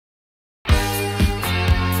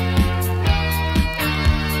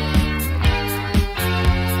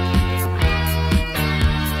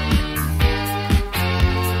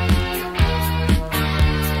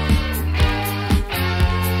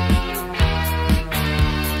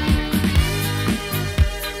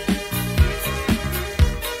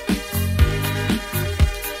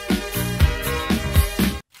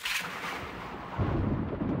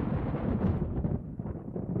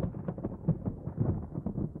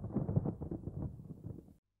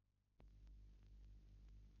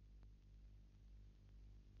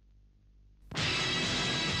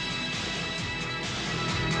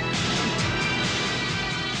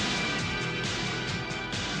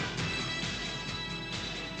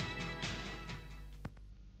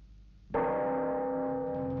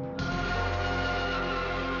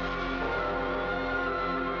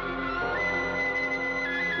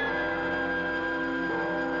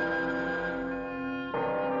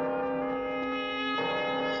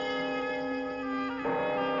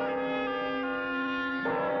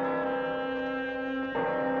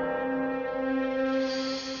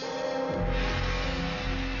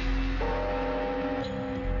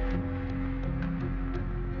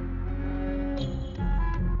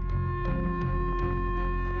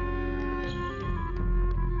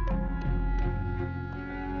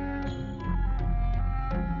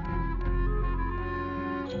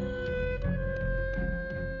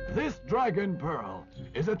This dragon pearl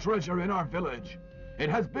is a treasure in our village. It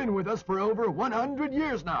has been with us for over 100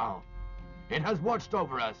 years now. It has watched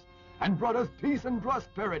over us and brought us peace and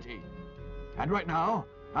prosperity. And right now,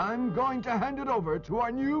 I'm going to hand it over to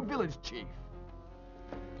our new village chief.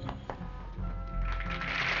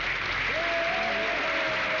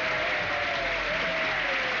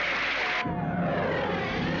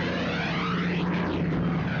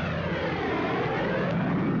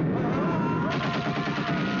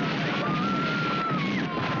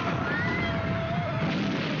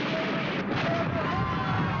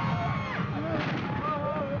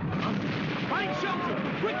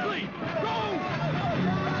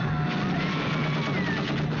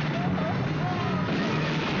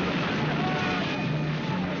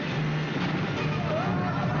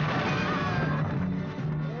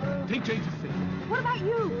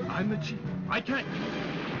 I'm the chief. I can't.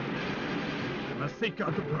 I must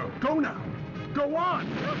safeguard the pearl. Go now. Go on.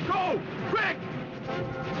 Go! Quick!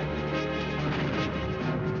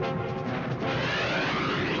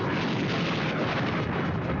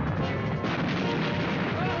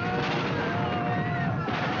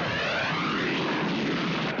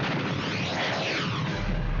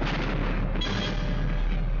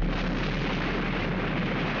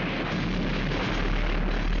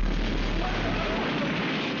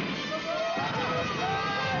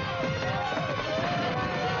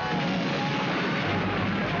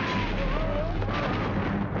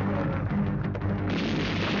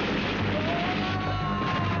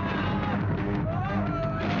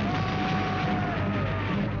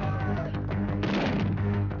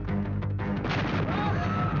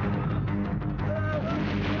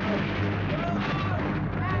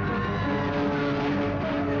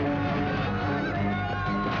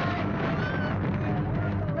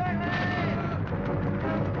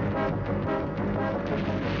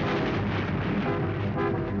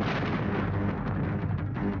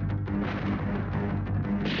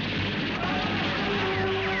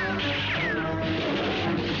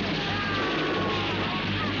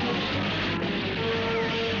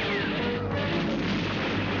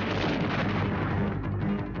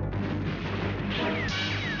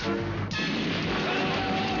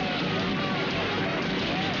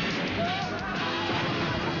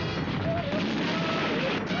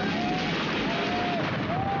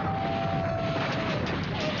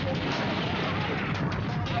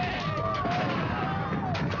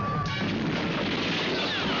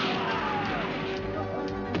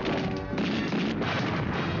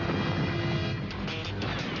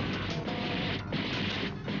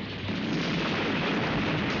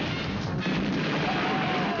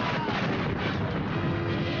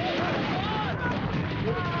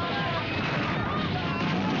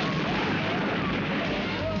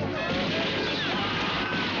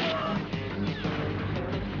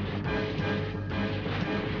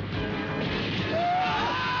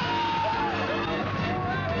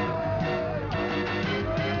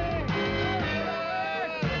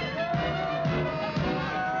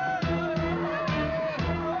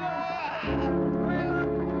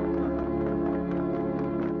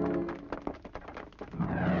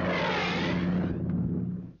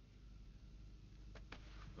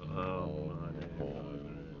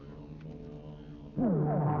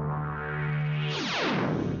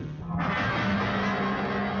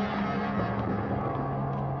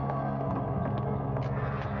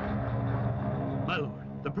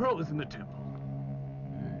 The pearl is in the temple.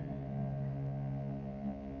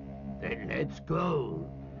 Then let's go.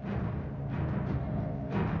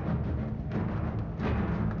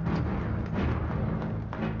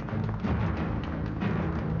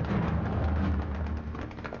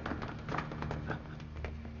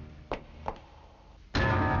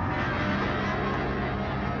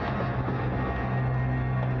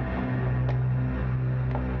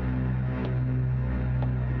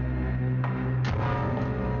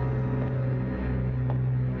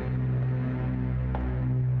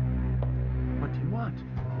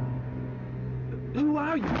 Who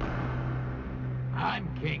are you?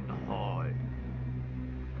 I'm King Horde.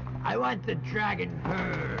 I want the dragon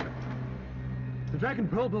pearl. The dragon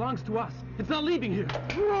pearl belongs to us. It's not leaving here.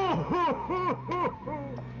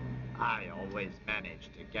 I always manage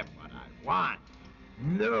to get what I want.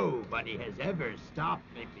 Nobody has ever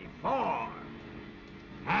stopped me before.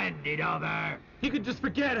 Hand it over. You could just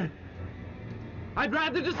forget it. I'd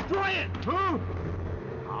rather destroy it.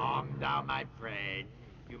 Calm down, my friend.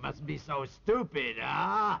 You mustn't be so stupid,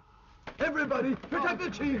 huh? Everybody, protect the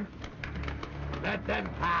chief! Let them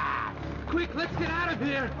pass! Quick, let's get out of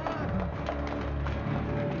here!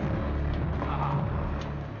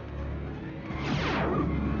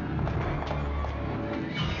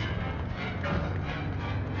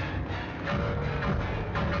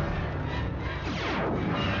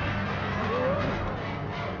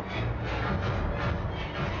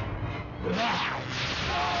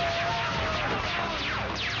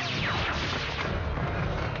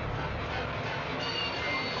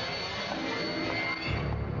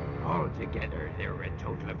 Altogether, there were a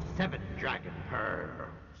total of 7 dragon pearls.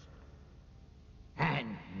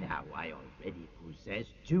 And now I already possess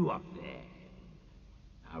 2 of them.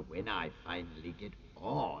 Now, when I finally get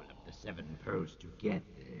all of the 7 pearls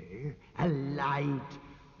together, a light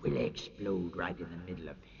will explode right in the middle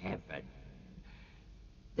of heaven.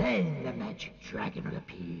 Then the magic dragon will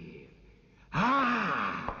appear.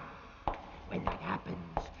 Ah! When that happens,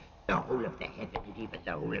 the whole of the heaven and even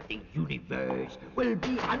the whole of the universe will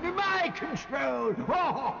be under my control.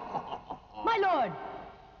 My lord!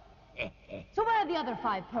 So where are the other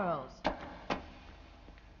 5 pearls?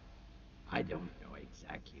 I don't know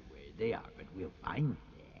exactly where they are, but we'll find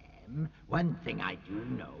them. One thing I do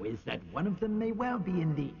know is that one of them may well be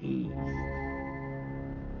in the east.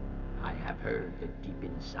 I have heard that deep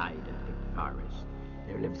inside of the forest,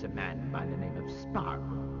 there lives a man by the name of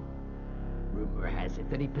Sparrow. Rumor has it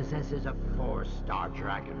that he possesses a 4-star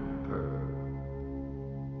dragon pearl.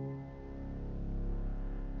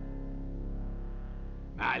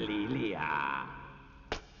 Malila,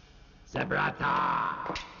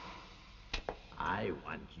 Zebrata, I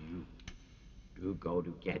want you to go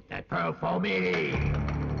to get that pearl for me.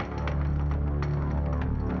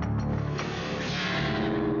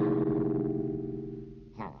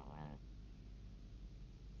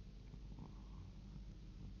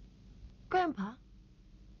 Grandpa?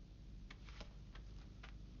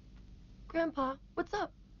 Grandpa, what's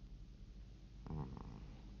up?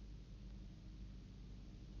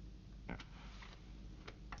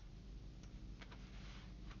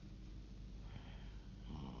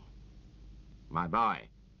 My boy,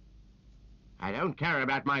 I don't care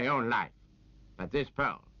about my own life, but this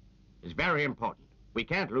pearl is very important. We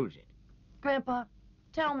can't lose it. Grandpa,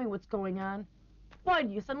 tell me what's going on. Why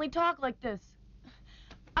do you suddenly talk like this?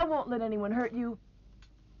 I won't let anyone hurt you,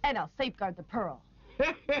 and I'll safeguard the pearl.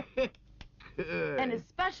 Good. And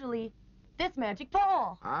especially this magic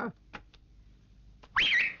ball. Huh?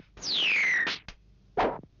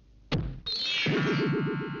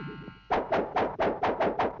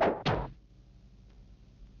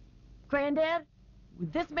 Granddad,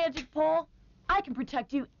 with this magic pole, I can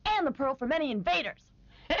protect you and the pearl from any invaders.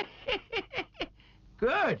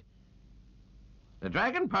 Good. The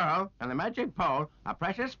dragon pearl and the magic pole are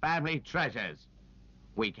precious family treasures.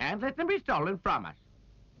 We can't let them be stolen from us.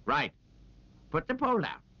 Right. Put the pole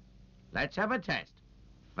down. Let's have a test.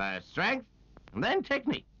 First strength, and then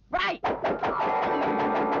technique. Right!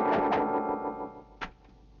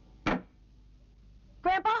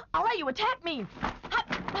 Grandpa, I'll let you attack me.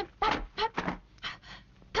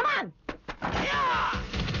 Come on!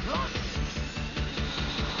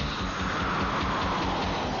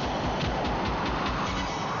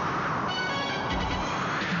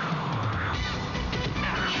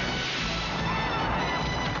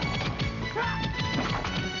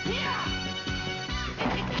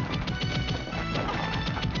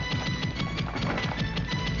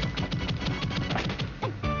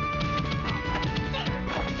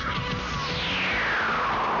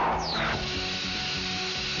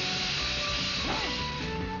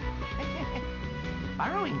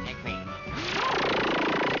 Burrowing technique.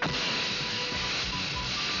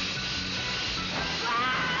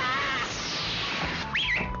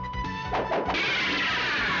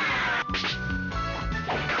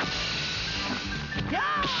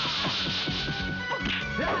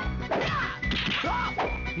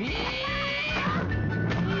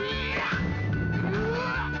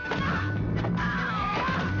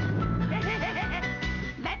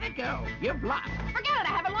 Let it go. You've lost. Forget it, I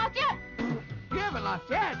haven't lost yet. You haven't lost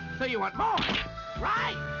yet, so you want more.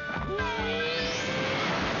 Right.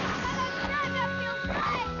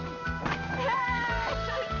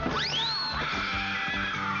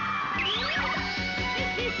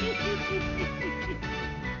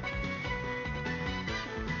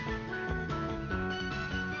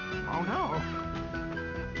 Oh, no.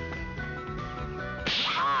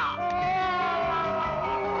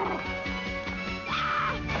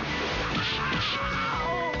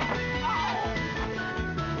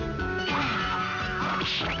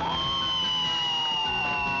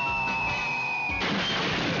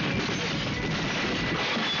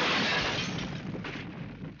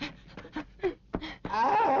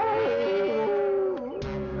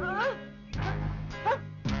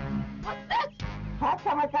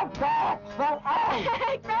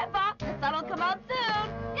 Hey, Grandpa, the sun'll come out soon.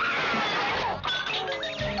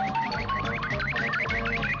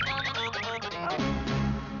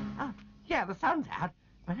 Yeah, the sun's out,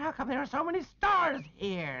 but how come there are so many stars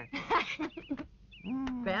here?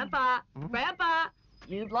 Grandpa, Grandpa,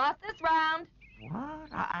 you've lost this round. What?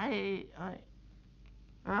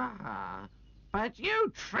 But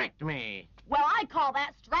you tricked me. Well, I call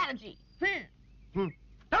that strategy.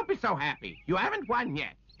 Don't be so happy. You haven't won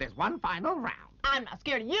yet. There's one final round. I'm not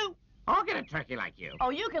scared of you. I'll get a turkey like you. Oh,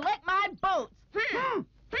 you can lick my boots.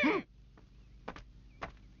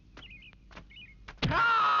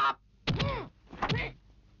 Stop!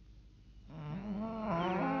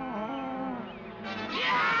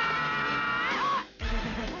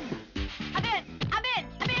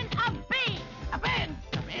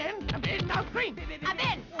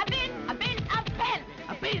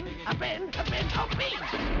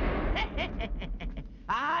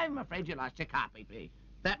 I'm afraid you lost your copy, P.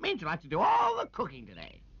 That means you'll have to do all the cooking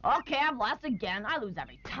today. Okay, I've lost again. I lose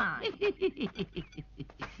every time.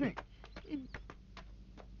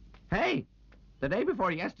 Hey, the day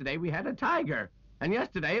before yesterday we had a tiger, and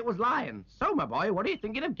yesterday it was lion. So, my boy, what are you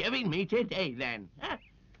thinking of giving me today, then? Huh?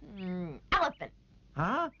 Elephant.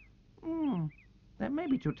 Huh? That may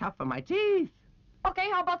be too tough for my teeth. Okay,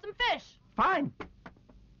 how about some fish? Fine.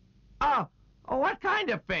 Oh, what kind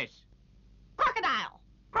of fish? Crocodile.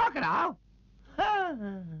 Crocodile?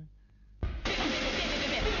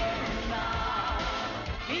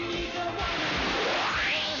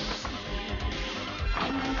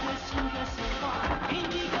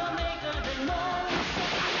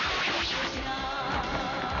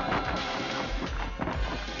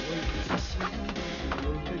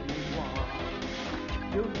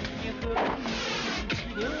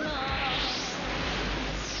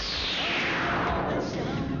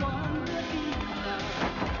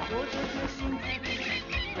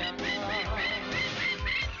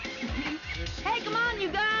 Hey, come on, you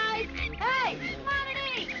guys! Hey, come on and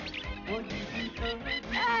eat!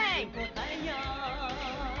 Hey!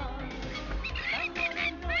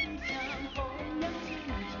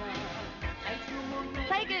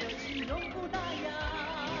 Take it!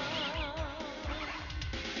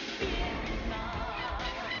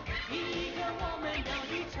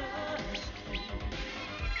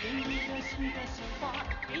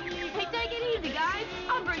 Hey, take it easy, guys.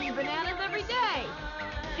 I'll bring you bananas every day.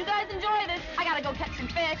 You guys enjoy this. I gotta go catch some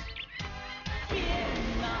fish. Yeah.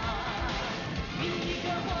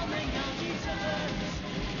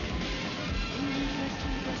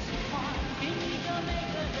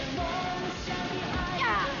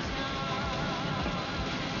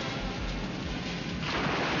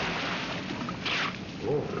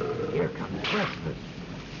 Oh, here comes breakfast.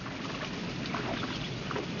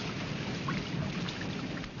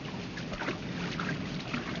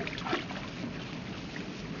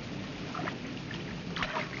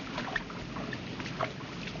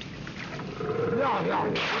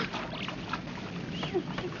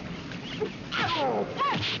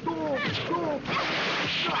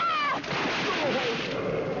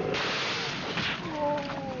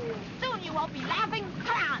 Soon you won't be laughing.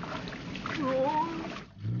 Come on.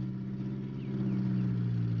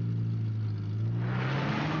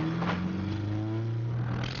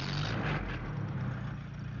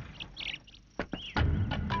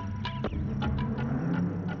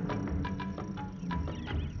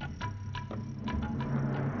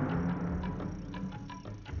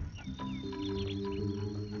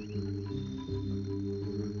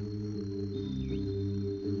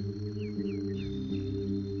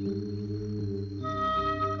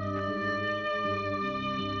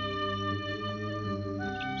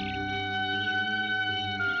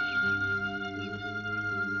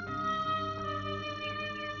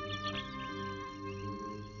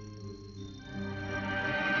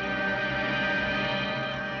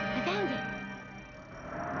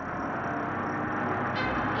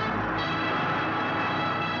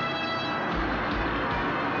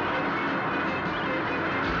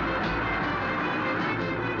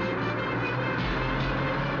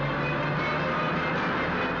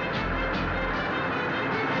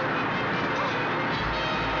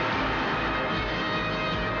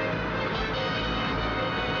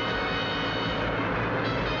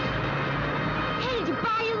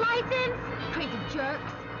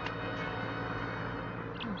 Jerks.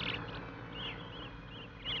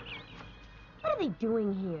 What are they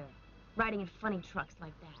doing here? Riding in funny trucks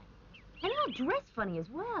like that. And they're all dressed funny as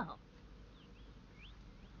well.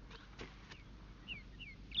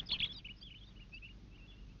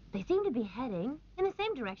 They seem to be heading in the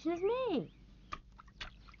same direction as me.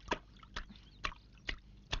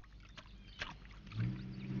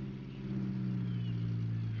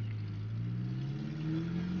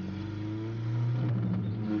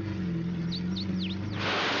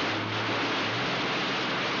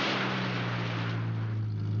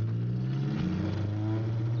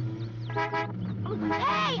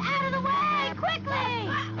 Hey, out of the way, quickly!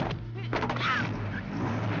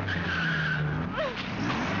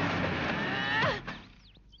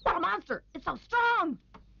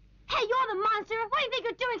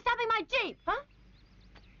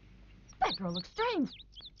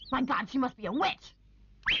 My God, she must be a witch.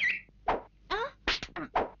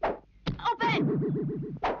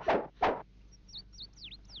 Open!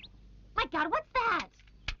 My God, what's that?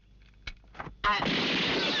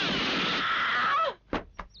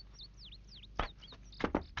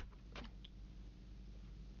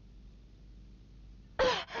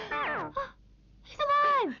 He's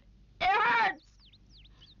alive! It hurts!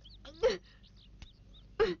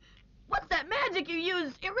 What's that magic you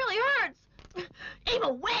used? It really hurts!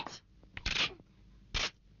 Evil witch!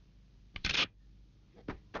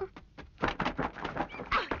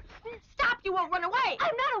 Stop! You won't run away!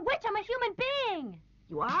 I'm not a witch, I'm a human being!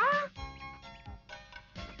 You are?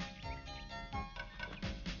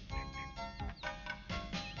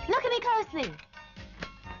 Look at me closely!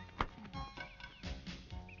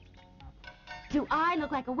 Do I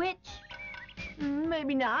look like a witch?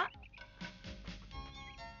 Maybe not.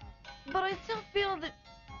 But I still feel that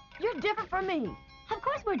you're different from me. Of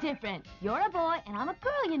course we're different. You're a boy and I'm a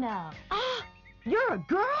girl, you know. Ah, you're a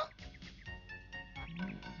girl?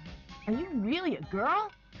 Are you really a girl?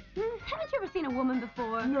 Haven't you ever seen a woman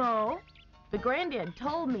before? No. But Granddad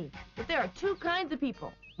told me that there are two kinds of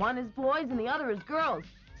people. One is boys and the other is girls.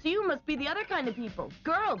 So you must be the other kind of people.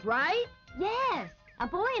 Girls, right? Yes. A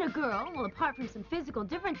boy and a girl, well, apart from some physical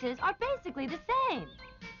differences, are basically the same.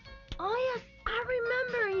 Oh, yes, I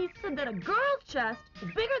remember he said that a girl's chest is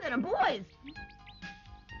bigger than a boy's.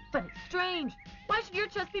 But it's strange. Why should your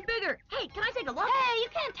chest be bigger? Hey, can I take a look? Hey, you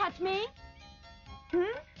can't touch me.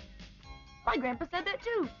 My grandpa said that,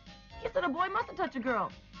 too. He said a boy mustn't touch a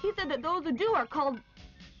girl. He said that those who do are called...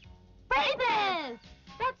 rapists!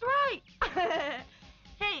 That's right.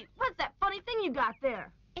 Hey, what's that funny thing you got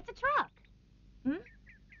there? It's a truck.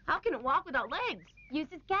 How can it walk without legs?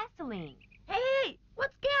 Uses gasoline. Hey,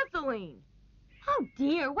 what's gasoline? Oh,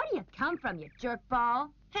 dear, where do you come from, you jerkball?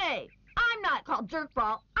 Hey, I'm not called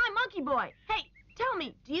jerkball. I'm Monkey Boy. Hey, tell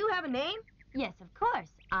me, do you have a name? Yes, of course.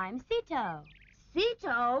 I'm Cito.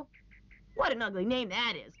 Cito? What an ugly name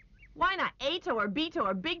that is. Why not A-toe or B-toe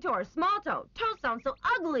or big toe or small toe? Toe sounds so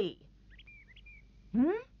ugly.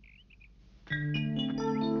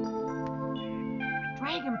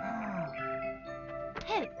 Dragon Pearl.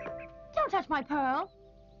 Hey, don't touch my pearl.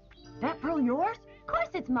 That pearl yours? Of course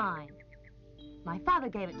it's mine. My father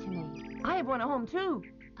gave it to me. I have one at home, too.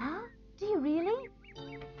 Huh? Do you really?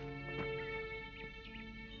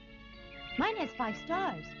 Mine has 5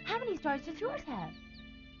 stars. How many stars does yours have?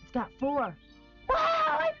 It's got 4.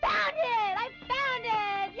 Wow, I found it! I found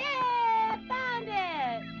it! Yeah, I found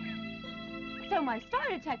it! So my star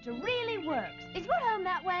detector really works. Is your home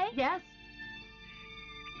that way? Yes.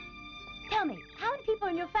 Tell me, how many people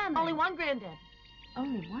in your family? Only one Granddad.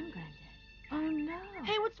 Only one Granddad? Oh, no.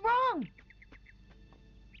 Hey, what's wrong?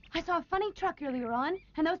 I saw a funny truck earlier on,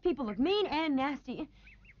 and those people look mean and nasty.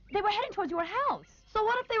 They were heading towards your house. So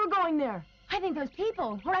what if they were going there? I think those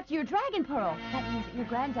people were after your dragon pearl. That means that your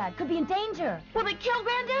granddad could be in danger. Will they kill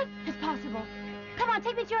Granddad? It's possible. Come on,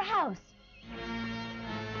 take me to your house.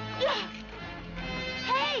 Yes!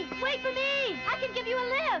 Hey, wait for me! I can give you a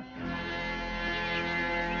lift.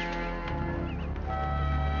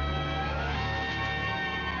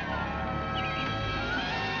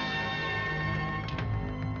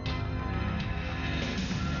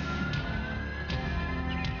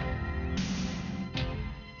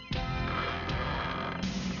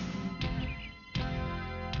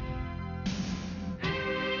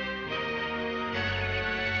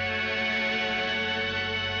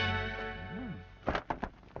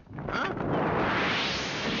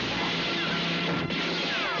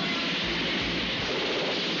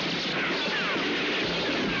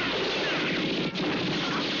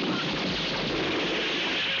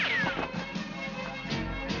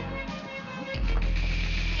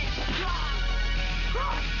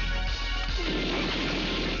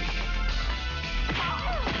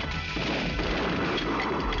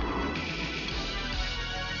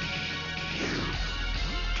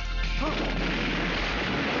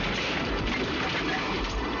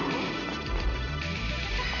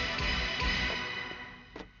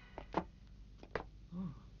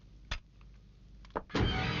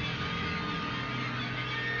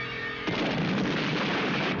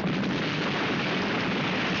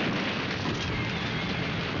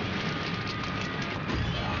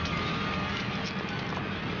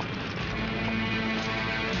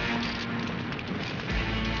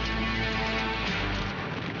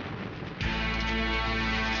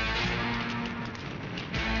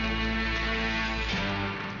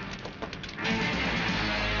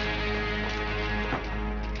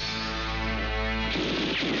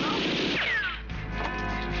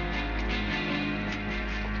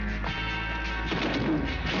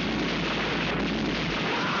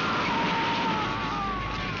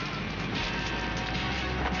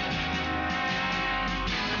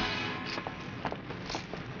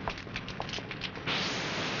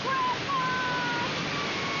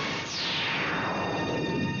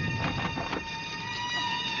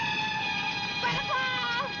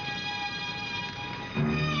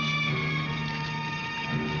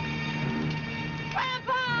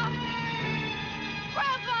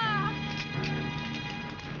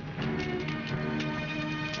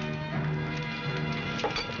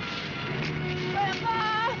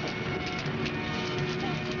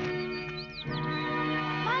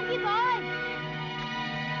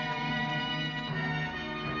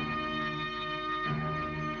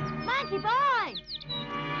 Monkey, bye!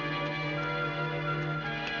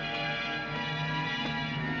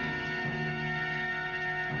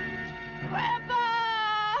 Grandpa!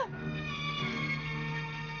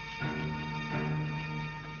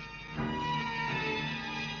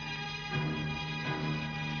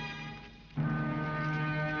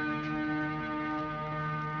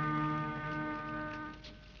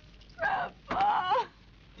 Grandpa!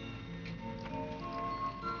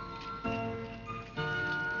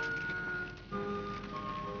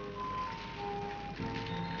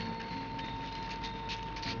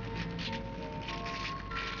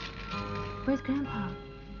 Where's Grandpa?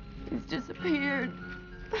 He's disappeared.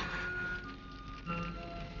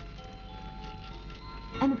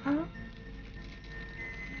 And the pearl?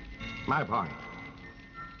 My boy,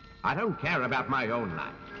 I don't care about my own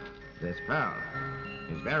life. This pearl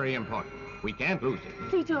is very important. We can't lose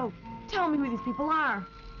it. Tito, tell me who these people are.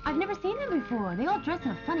 I've never seen them before. They all dress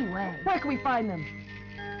in a funny way. Where can we find them?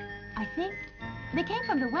 I think they came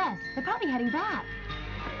from the west. They're probably heading back.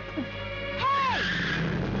 Hey!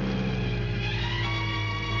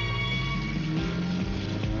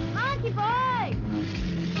 Monkey boy!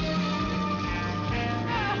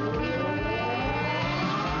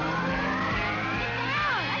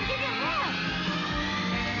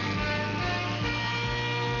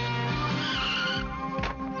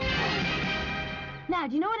 Now,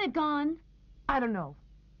 do you know where they've gone? I don't know.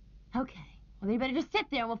 Okay. Well, then you better just sit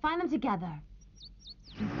there and we'll find them together.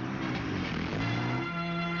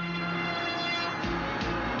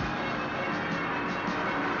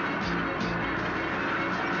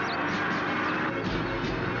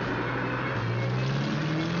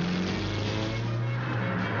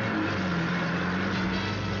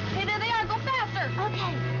 Hey, there they are. Go faster.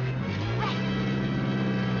 Okay.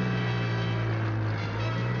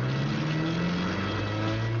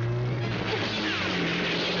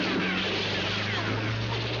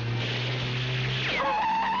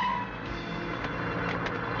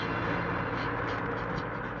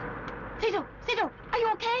 Tito, are you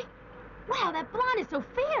okay? Wow, that blonde is so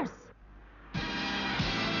fierce.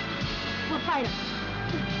 We'll fight him.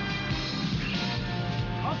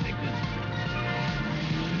 I'll take this.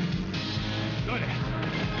 Good.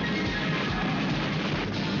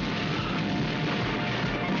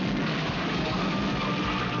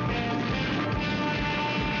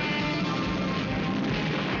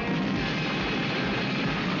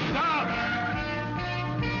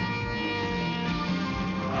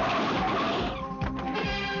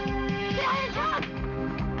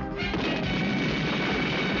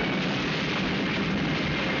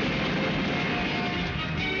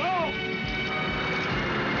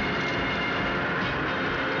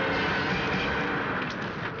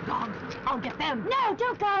 I'll get them. No,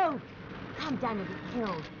 don't go. Calm down, you'll get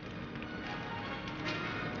killed.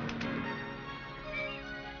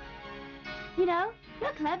 You know,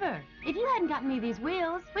 you're clever. If you hadn't gotten me these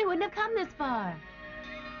wheels, we wouldn't have come this far.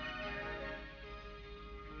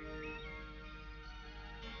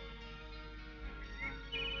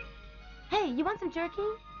 Hey, you want some jerky?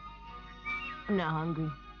 I'm not hungry.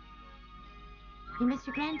 You miss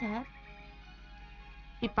your granddad?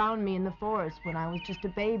 He found me in the forest when I was just a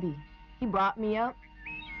baby. He brought me up,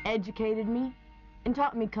 educated me, and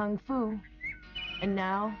taught me kung fu. And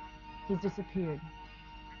now, he's disappeared.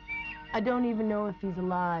 I don't even know if he's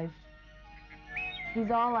alive.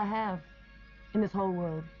 He's all I have in this whole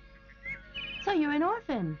world. So you're an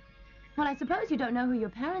orphan. Well, I suppose you don't know who your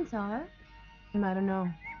parents are. I don't know.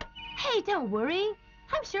 Hey, don't worry.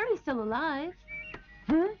 I'm sure he's still alive.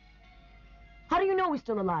 How do you know he's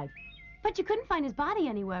still alive? But you couldn't find his body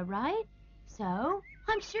anywhere, right? So,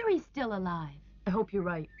 I'm sure he's still alive. I hope you're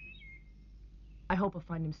right. I hope I'll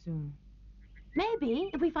find him soon. Maybe,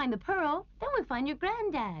 if we find the pearl, then we'll find your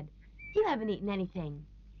granddad. You haven't eaten anything.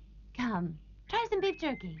 Come, try some beef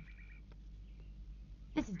jerky.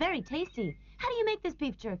 This is very tasty. How do you make this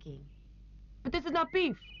beef jerky? But this is not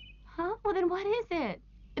beef. Huh? Well, then what is it?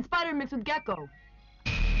 It's spider mixed with gecko.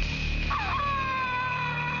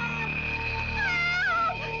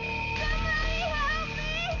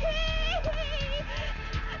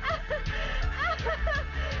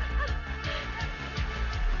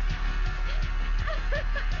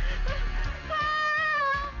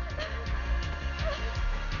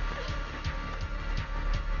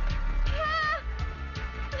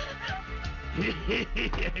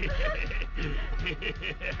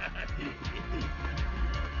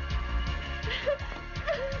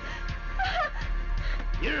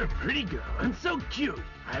 You're a pretty girl and so cute.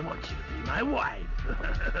 I want you to be my wife. I don't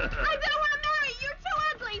want to marry you. You're too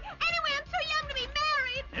ugly. Anyway, I'm too young to be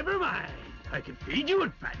married. Never mind. I can feed you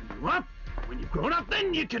and fatten you up. When you've grown up,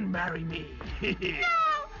 then you can marry me. No! Get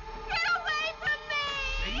away from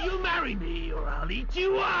me! You marry me, or I'll eat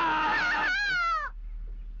you up!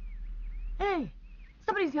 Hey,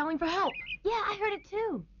 somebody's yelling for help. Yeah, I heard it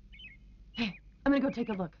too. Hey, I'm gonna go take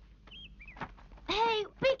a look. Hey,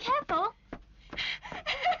 be careful.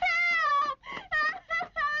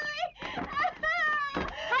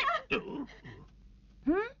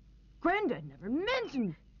 Granddad never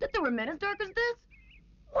mentioned that there were men as dark as this.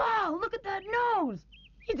 Wow, look at that nose.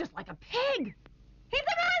 He's just like a pig. He's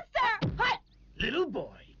a monster! What? Little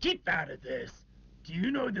boy, keep out of this. Do you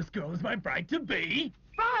know this girl is my bride-to-be?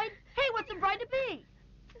 Bride? Hey, what's a bride to be?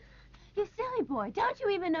 You silly boy, don't you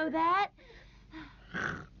even know that?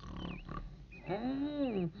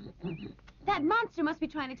 That monster must be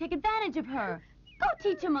trying to take advantage of her. Go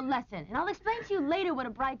teach him a lesson, and I'll explain to you later what a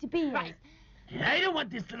bride-to-be is. Right. I don't want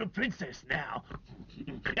this little princess now.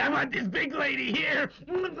 I want this big lady here.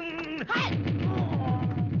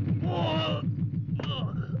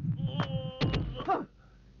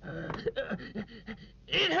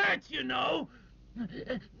 It hurts, you know.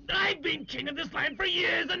 I've been king of this land for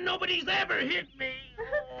years, and nobody's ever hit me.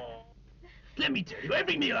 Let me tell you,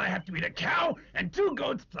 every meal I have to eat a cow and 2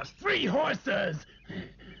 goats plus 3 horses.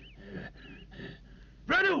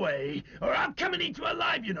 Run away, or I'll come and eat you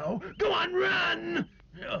alive, you know. Go on, run!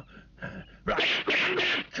 Right, I'm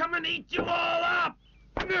gonna come and eat you all up!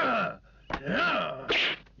 Great!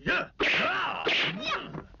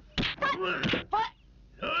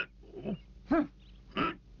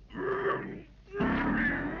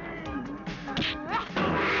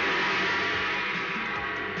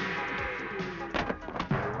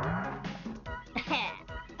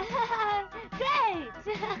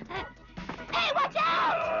 Hey, watch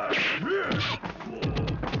out!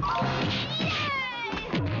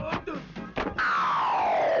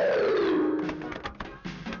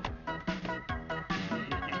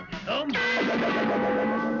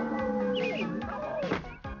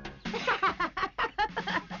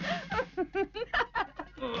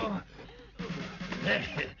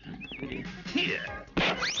 Here.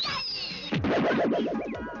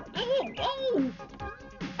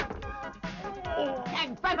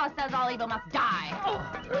 And Grandpa says all evil must die.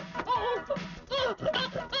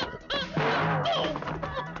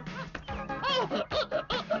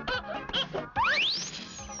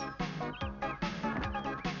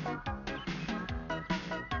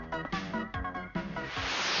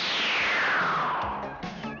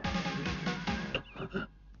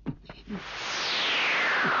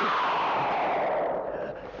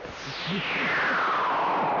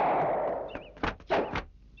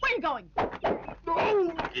 Where are you going?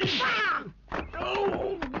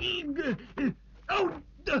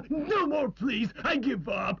 No more, please. I give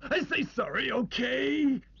up. I say sorry,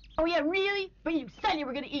 okay? Oh, yeah, really? But you said you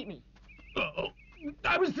were gonna eat me. Oh,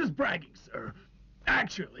 I was just bragging, sir.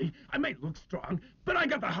 Actually, I may look strong, but I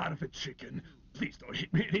got the heart of a chicken. Please don't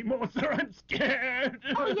hit me anymore, sir. I'm scared.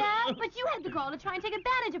 Oh, yeah? But you had the gall to try and take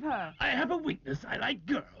advantage of her. I have a weakness. I like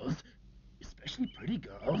girls, especially pretty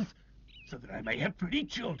girls, so that I may have pretty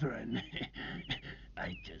children.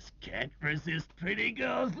 I just can't resist pretty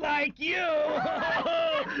girls like you.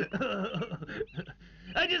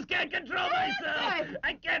 I just can't control myself.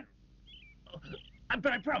 I can't.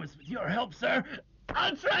 But I promise, with your help, sir,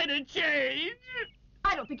 I'll try to change.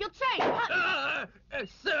 I don't think you'll change.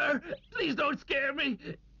 Sir, please don't scare me.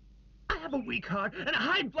 I have a weak heart and a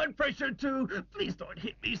high blood pressure, too. Please don't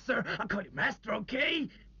hit me, sir. I'll call you Master, okay?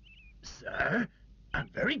 Sir, I'm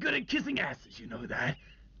very good at kissing asses, you know that.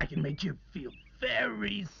 I can make you feel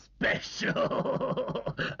very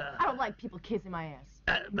special. I don't like people kissing my ass.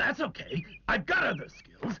 That's okay. I've got other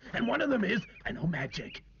skills, and one of them is I know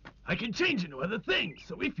magic. I can change into other things,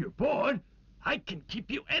 so if you're bored, I can keep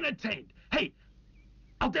you entertained. Hey,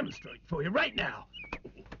 I'll demonstrate for you right now.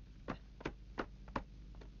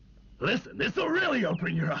 Listen, this'll really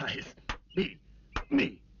open your eyes. Me,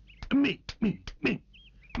 me, me, me, me,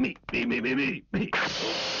 me, me, me, me, me, me.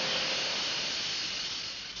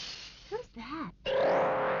 Who's that?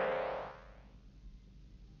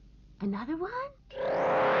 Another one?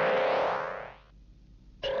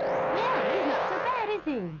 Yeah, he's not so bad, is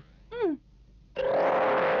he?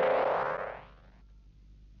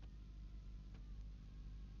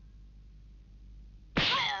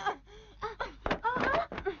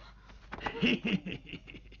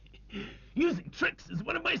 Using tricks is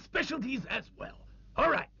one of my specialties as well. All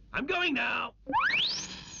right, I'm going now.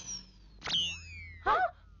 Huh?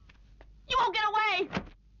 You won't get away!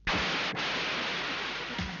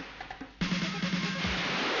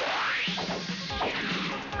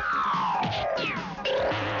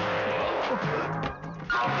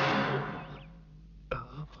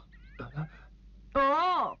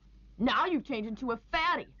 you've changed into a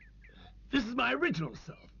fatty. This is my original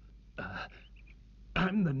self.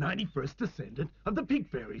 I'm the 91st descendant of the Pig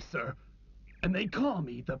Fairy, sir. And they call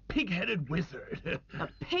me the Pig-Headed Wizard. The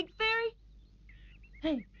pig fairy?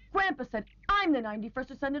 Hey, Grandpa said I'm the 91st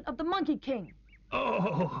descendant of the Monkey King.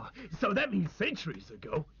 Oh, so that means centuries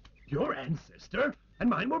ago, your ancestor and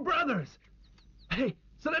mine were brothers. Hey,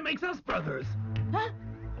 so that makes us brothers. Huh?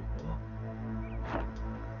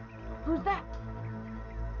 Who's that?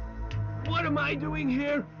 What am I doing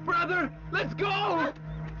here? Brother, let's go! Huh?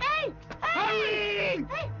 Hey! Hey! Hurry!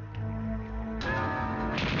 Hey!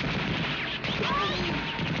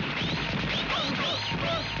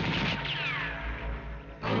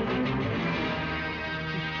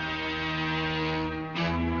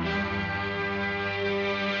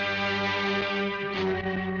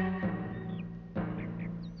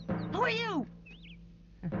 Who are you?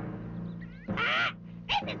 This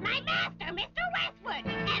is my master, Mr. Westwood.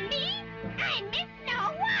 And me, I'm Miss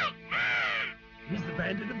Know What. He's the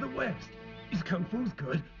bandit of the West. His kung fu's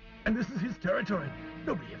good, and this is his territory.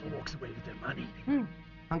 Nobody ever walks away with their money.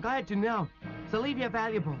 I'm glad to know. So leave your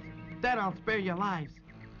valuables. Then I'll spare your lives.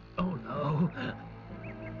 Oh, no.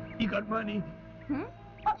 You got money?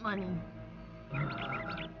 What money?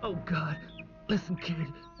 Oh, God. Listen, kid.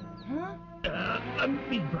 Huh?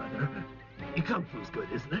 Me, brother. Your kung fu's good,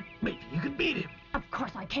 isn't it? Maybe you can beat him. Of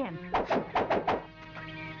course I can.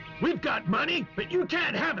 We've got money, but you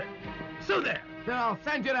can't have it. So there. Then I'll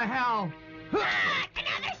send you to hell.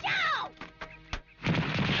 Another show!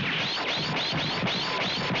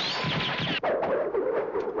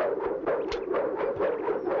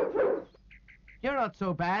 You're not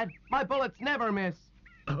so bad. My bullets never miss.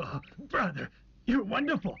 Brother, you're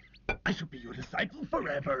wonderful. I shall be your disciple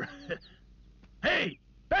forever. Hey,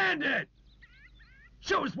 bandit!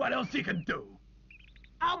 Show us what else you can do.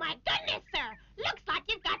 Oh, my goodness, sir. Looks like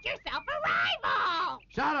you've got yourself a rival.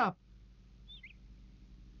 Shut up.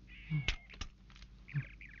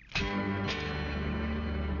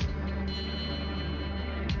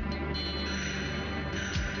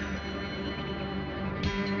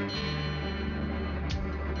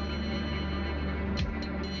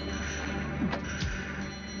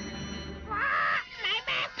 My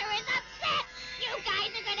master is upset. You guys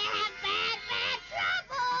are gonna have bad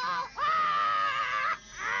trouble.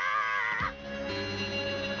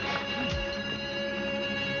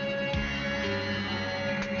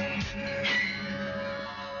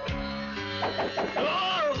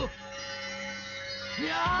 Oh!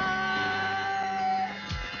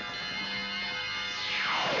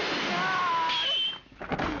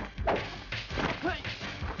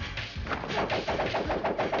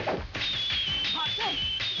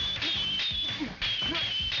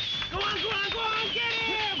 Go on, get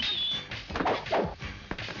him!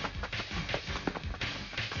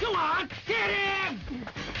 Go on, get him!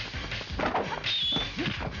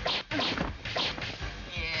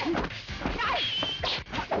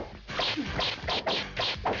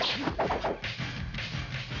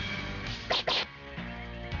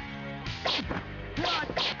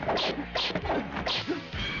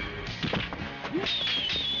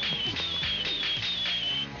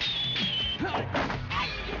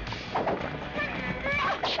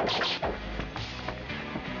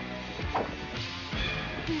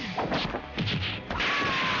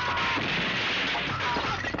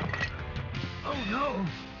 Oh no!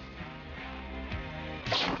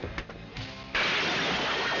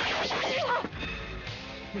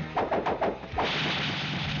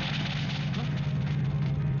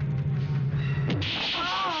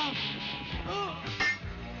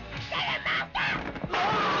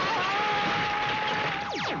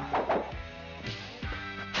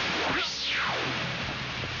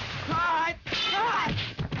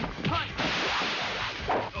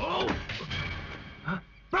 Oh!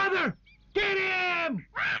 Brother! Get him!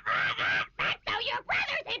 So your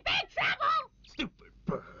brother's in big trouble. Stupid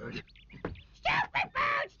bird. Stupid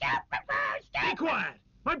bird, stupid bird, Be stupid. quiet!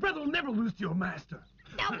 My brother will never lose to your master.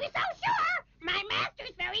 Don't be so sure. My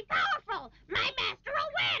master's very powerful. My master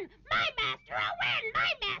will win. My master will win.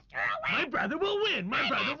 My master will win. My brother will win! My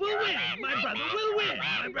brother will win! My brother will win!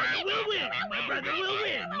 My brother will win! My brother will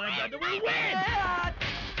win! My brother will win!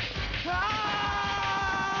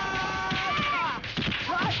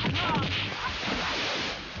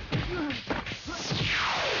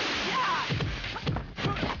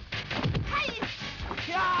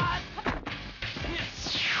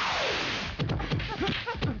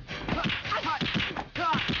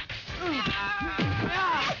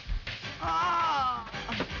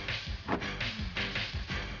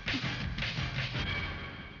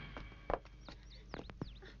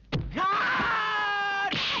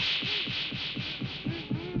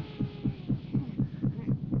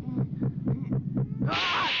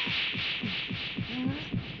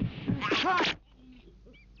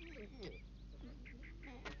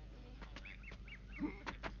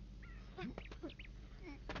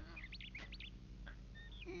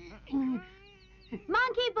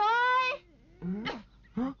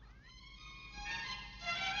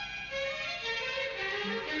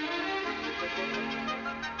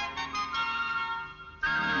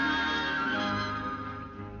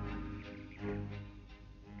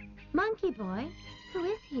 Monkey boy? Who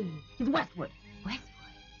is he? He's Westwood.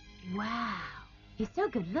 Westwood. Wow. He's so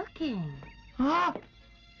good looking. Huh?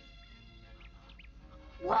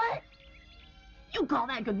 What? You call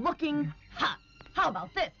that good looking? Ha! How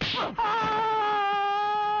about this?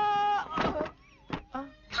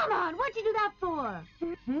 Come on, what'd you do that for?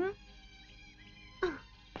 Hmm?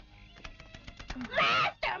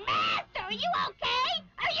 Master, are you okay?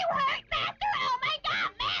 Are you hurt, Master? Oh my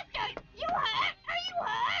God, Master, you hurt? Are you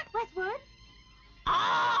hurt? Westwood?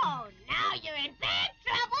 Oh, now you're in big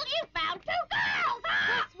trouble. You found 2 girls,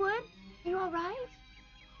 huh? Westwood? Are you all right?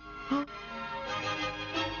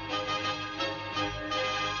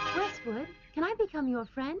 Westwood, can I become your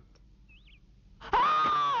friend?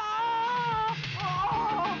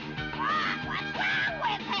 What's wrong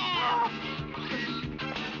with him?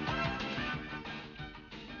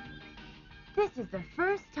 This is the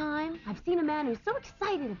first time I've seen a man who's so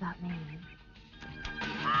excited about me.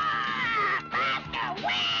 Master,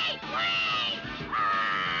 wait!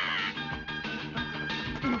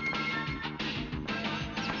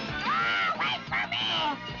 Wait for me!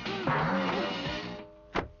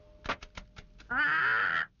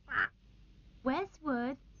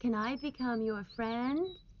 Westwood, can I become your friend?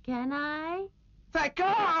 Can I? That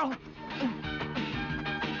girl!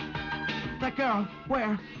 That girl,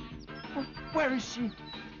 where? Where is she?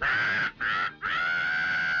 Oh,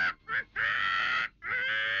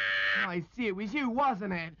 I see, it was you,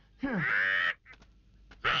 wasn't it? Come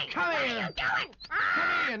What are here! you doing?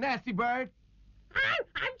 Come here, nasty bird! I'm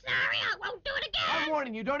sorry, I won't do it again. I'm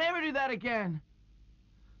warning you, don't ever do that again!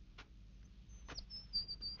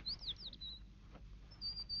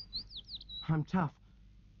 I'm tough.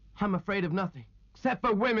 I'm afraid of nothing, except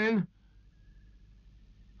for women.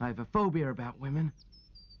 I have a phobia about women.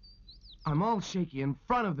 I'm all shaky in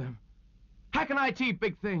front of them. How can I achieve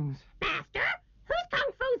big things? Master, whose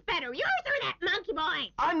kung fu's better, yours or that monkey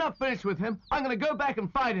boy? I'm not finished with him. I'm gonna go back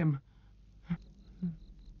and fight him.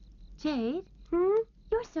 Jade?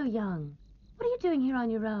 You're so young. What are you doing here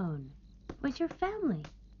on your own? Where's your family?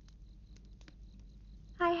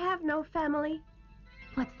 I have no family.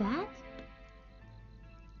 What's that?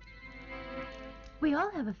 We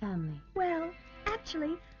all have a family. Well,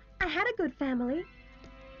 actually, I had a good family.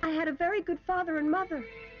 I had a very good father and mother.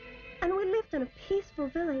 And we lived in a peaceful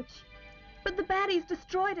village. But the baddies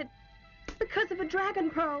destroyed it because of a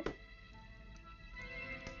dragon pearl.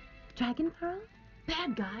 Dragon Pearl?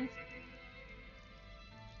 Bad guys.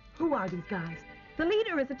 Who are these guys? The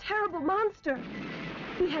leader is a terrible monster.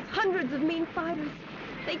 He has hundreds of mean fighters.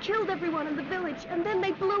 They killed everyone in the village, and then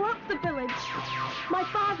they blew up the village. My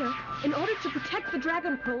father, in order to protect the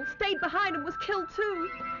dragon pearl, stayed behind and was killed too.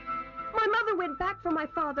 My mother went back for my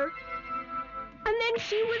father, and then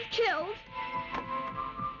she was killed.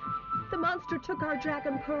 The monster took our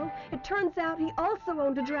dragon pearl. It turns out he also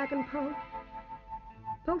owned a dragon pearl.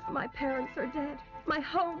 Both my parents are dead. My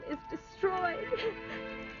home is destroyed.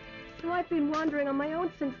 So I've been wandering on my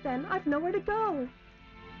own since then. I've nowhere to go.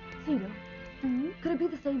 Cedar, could it be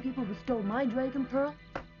the same people who stole my dragon pearl?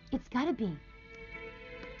 It's gotta be.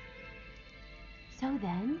 So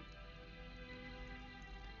then,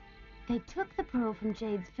 they took the pearl from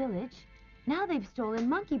Jade's village. Now they've stolen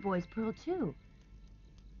Monkey Boy's pearl, too.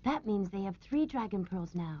 That means they have 3 dragon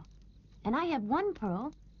pearls now. And I have 1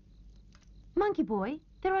 pearl. Monkey Boy,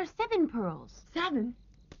 there are 7 pearls. 7?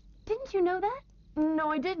 Didn't you know that?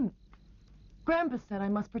 No, I didn't. Grandpa said I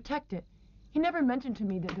must protect it. He never mentioned to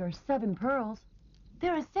me that there are 7 pearls.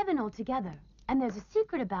 There are 7 altogether, and there's a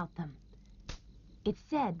secret about them. It's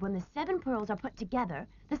said when the 7 pearls are put together,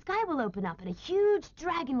 the sky will open up and a huge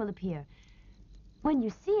dragon will appear. When you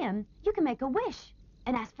see him, you can make a wish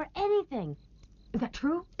and ask for anything. Is that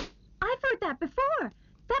true? I've heard that before.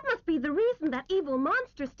 That must be the reason that evil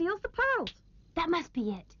monster steals the pearls. That must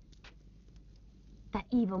be it. That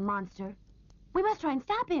evil monster. We must try and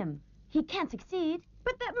stop him. He can't succeed.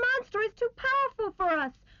 But that monster is too powerful for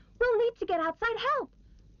us. We'll need to get outside help.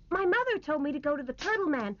 My mother told me to go to the Turtle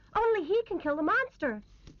Man. Only he can kill the monster.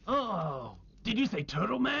 Oh, did you say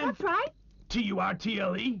Turtle Man? That's right.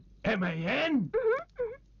 Turtleman?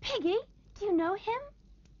 Piggy, do you know him?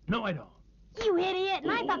 No, I don't. You idiot,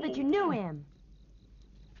 and I thought that you knew him.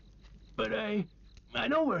 But I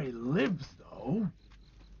know where he lives, though.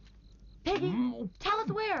 Piggy, tell us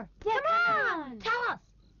where. Yeah, come on. Tell us.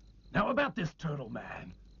 Now about this Turtle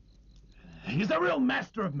Man. He's a real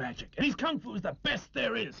master of magic, and his kung fu is the best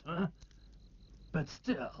there is, huh? But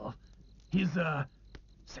still, he's a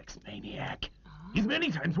sex maniac. He's many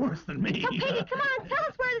times worse than me. So, Piggy, come on, tell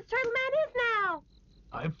us where this Turtle Man is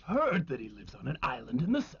I've heard that he lives on an island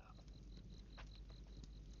in the south.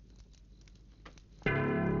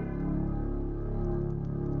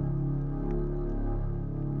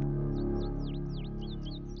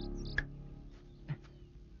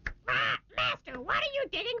 Master, what are you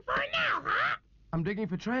digging for now, huh? I'm digging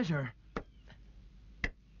for treasure.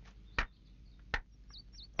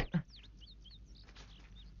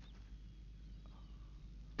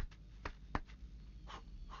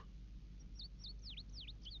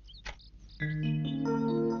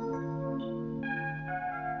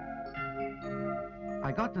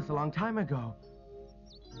 I got this a long time ago.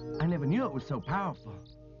 I never knew it was so powerful.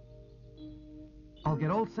 I'll get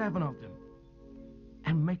all 7 of them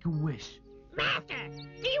and make a wish. Master,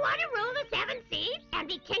 do you want to rule the 7 seas and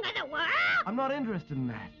be king of the world? I'm not interested in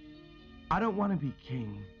that. I don't want to be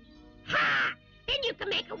king. Ha! Then you can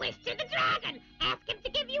make a wish to the dragon. Ask him to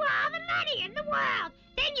give you all the money in the world.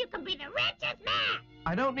 Then you can be the richest man.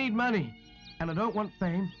 I don't need money, and I don't want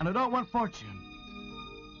fame, and I don't want fortune.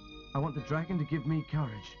 I want the dragon to give me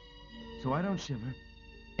courage, so I don't shiver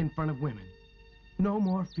in front of women. No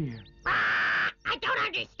more fear. I don't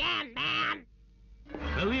understand, man.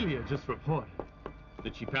 Malila just reported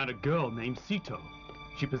that she found a girl named Sito.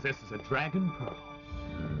 She possesses a dragon pearl.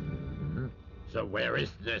 So where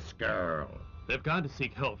is this girl? They've gone to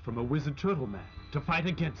seek help from a wizard turtle man to fight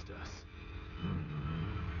against us.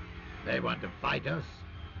 They want to fight us?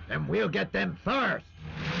 Then we'll get them first.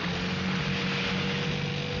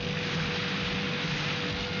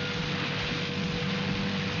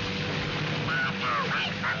 Master,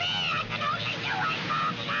 wait for me! I can only do it for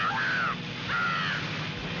an hour!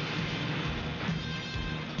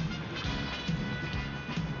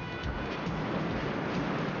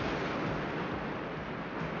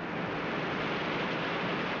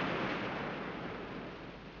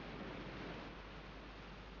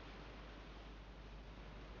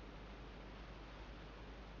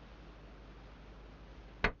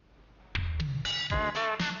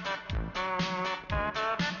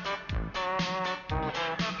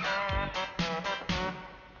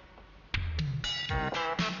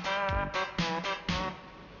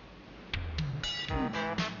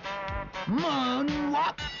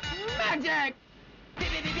 Moonwalk magic!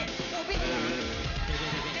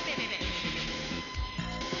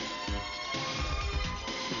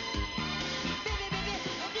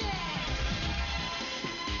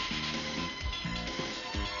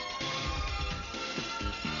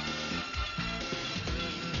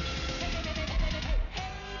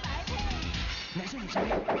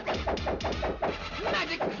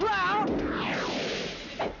 Magic cloud!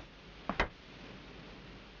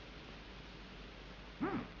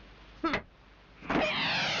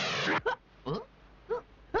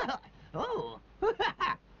 Oh,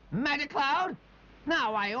 Magic Cloud!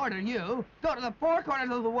 Now I order you, go to the 4 corners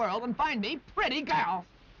of the world and find me pretty girls.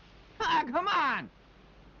 Come on!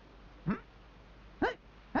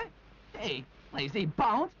 Hey, lazy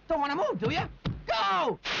bones, don't want to move, do you?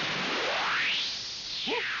 Go!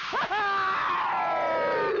 You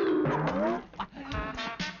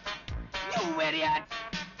idiot!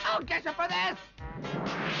 I'll get you for this!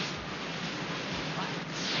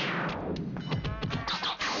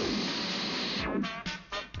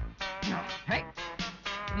 Hey!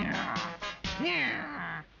 Yeah!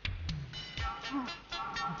 Yeah!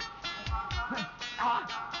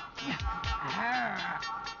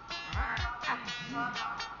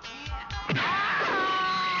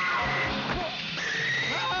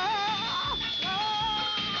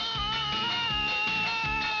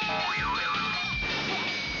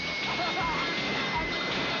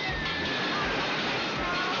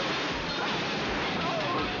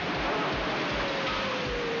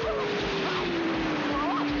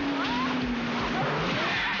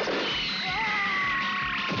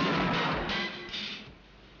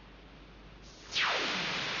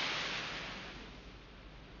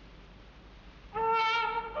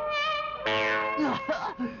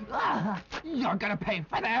 You're gonna pay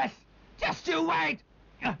for this! Just you wait!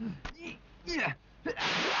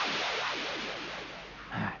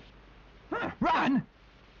 Run!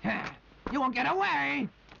 You won't get away!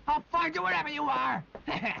 I'll find you wherever you are!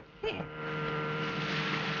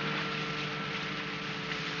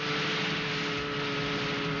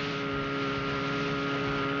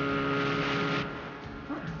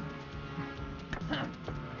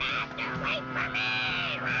 Master, wait for me!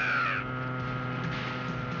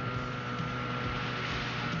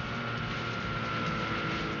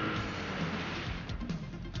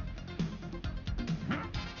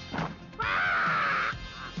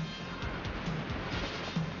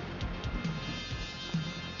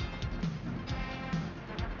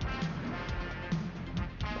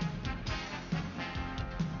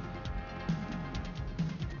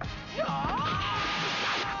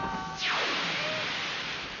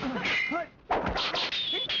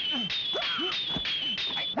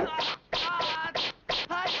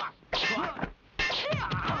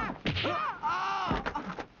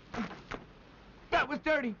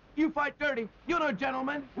 dirty. You fight dirty. You know,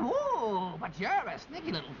 gentlemen. Ooh, but you're a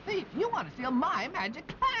sneaky little thief. You want to steal my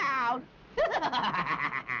magic cloud.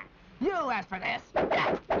 You asked for this.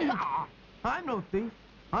 I'm no thief.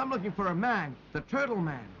 I'm looking for a man, the Turtle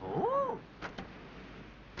Man. Ooh.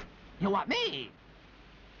 You want me?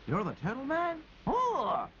 You're the Turtle Man?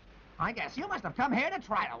 Ooh. I guess you must have come here to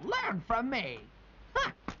try to learn from me.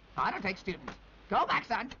 Huh. I don't take students. Go back,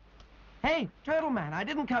 son. Hey, Turtle Man, I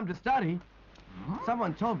didn't come to study.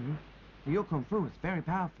 Someone told me that your Kung Fu is very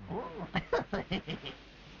powerful.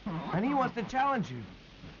 And he wants to challenge you.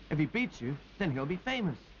 If he beats you, then he'll be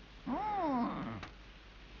famous.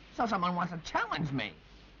 So someone wants to challenge me.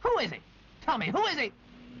 Who is he? Tell me, who is he?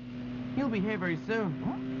 He'll be here very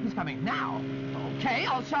soon. He's coming now. Okay,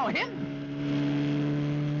 I'll show him.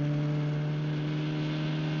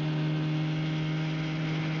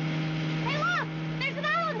 Hey, look! There's an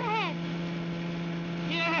owl in the head!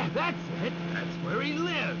 Yeah, that's it. That's where he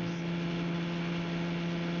lives.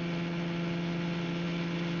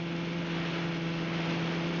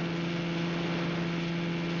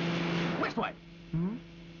 Westwood,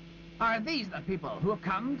 are these the people who have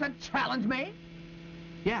come to challenge me?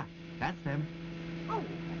 Yeah, that's them. Oh.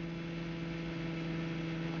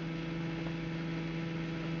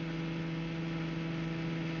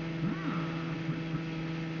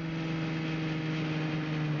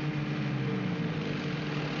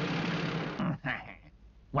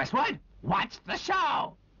 Westwood, watch the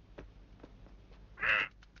show!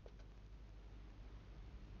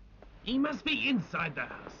 He must be inside the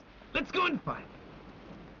house. Let's go and find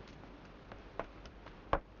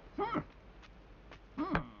him.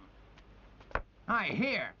 I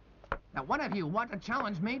hear that one of you want to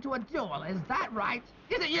challenge me to a duel. Is that right?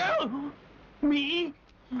 Is it you? Me?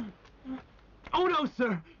 Oh, no,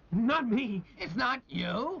 sir. Not me. It's not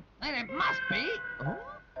you? Then it must be. Oh?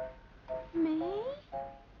 Me?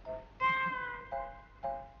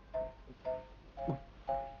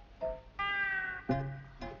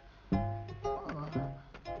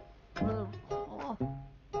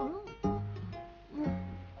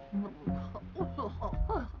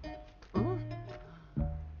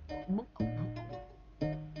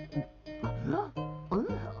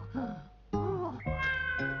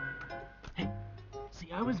 Hey,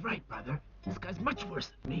 see, I was right, brother. This guy's much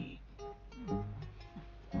worse than me.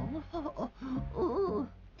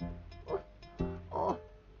 Oh,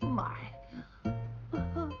 my.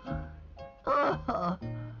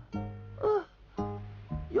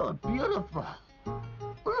 You're beautiful.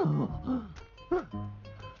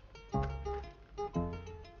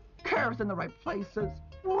 Curves in the right places.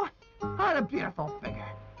 What a beautiful figure.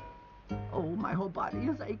 Oh, my whole body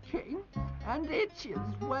is aching and itchy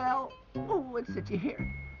as well. Oh, it's itchy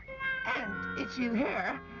here and itchy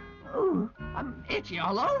here. Oh, I'm itchy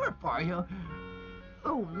all over for you.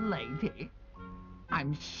 Oh, lady,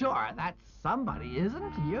 I'm sure that somebody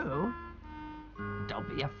isn't you. Don't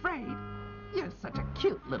be afraid. You're such a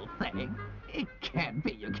cute little thing. It can't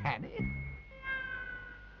be you, can it?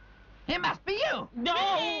 It must be you. No!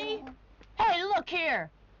 Hey, look here.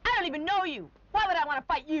 I don't even know you. Why would I want to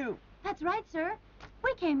fight you? That's right, sir.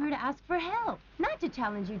 We came here to ask for help, not to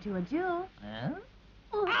challenge you to a duel. Huh?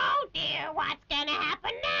 Oh, dear, what's gonna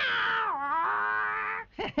happen now?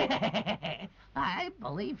 I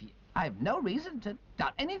believe you. I've no reason to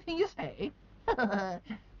doubt anything you say.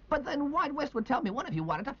 But then why'd Westwood tell me one of you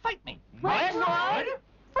wanted to fight me? Westwood?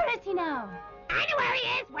 Where is he now? I know where he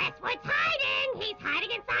is. Westwood's hiding. He's hiding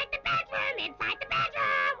inside the bedroom. Inside the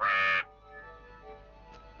bedroom.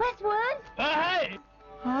 Westwood? Hey!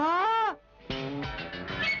 Huh?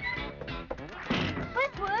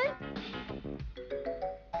 Westwood?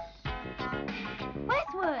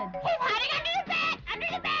 Westwood? He's hiding under the bed. Under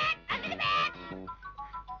the bed. Under the bed.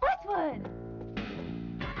 Westwood?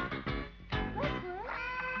 Westwood?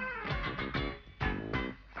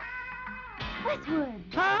 Westwood?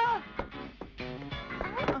 Huh?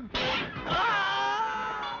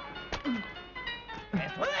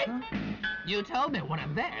 Westwood? You told me one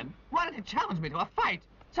of them wanted to challenge me to a fight.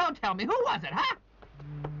 So tell me, who was it, huh?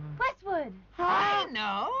 Westwood? I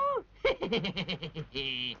know.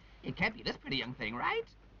 It can't be this pretty young thing, right?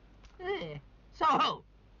 So who?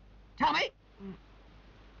 Tell me.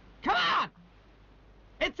 Come on!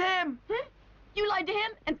 It's him! Hmm? You lied to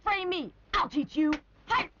him and framed me. I'll teach you.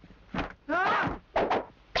 Hi! Ah!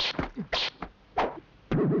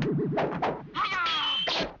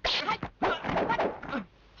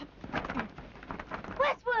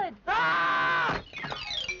 Westwood! Ah!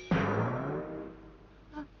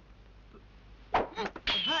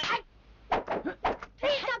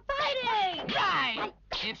 Please stop fighting! Right!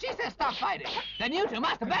 If she says stop fighting, then you two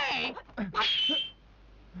must obey.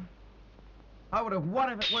 I would have won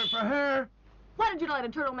if it weren't for her. Why did you lie to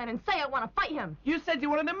Turtle Man and say I want to fight him? You said you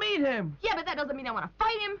wanted to meet him. Yeah, but that doesn't mean I want to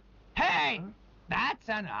fight him. Hey, that's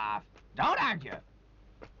enough. Don't argue.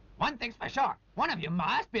 One thing's for sure. One of you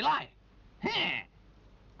must be lying.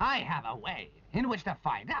 I have a way in which to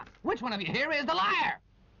find out which one of you here is the liar.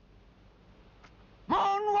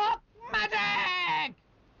 Moonwalk magic!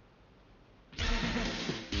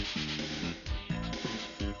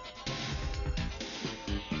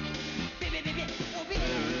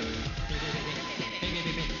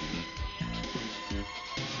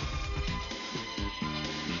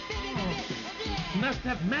 Must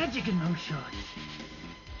have magic in those shorts.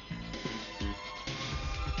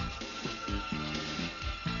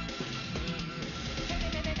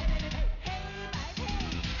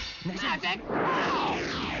 Magic!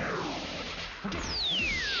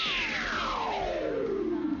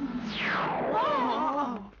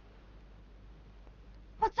 Whoa!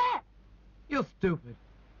 What's that? You're stupid.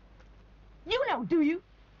 You know, do you?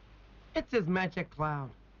 It's his magic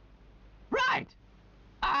cloud. Right!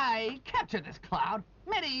 I captured this cloud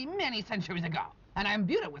many, many centuries ago, and I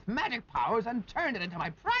imbued it with magic powers and turned it into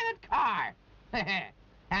my private car.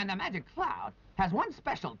 And the magic cloud has one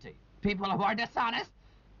specialty. People who are dishonest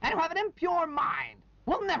and who have an impure mind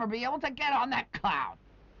will never be able to get on that cloud.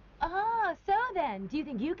 Oh, so then, do you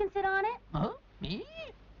think you can sit on it? Huh? Me?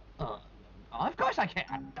 Of course I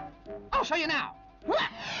can. I'll show you now.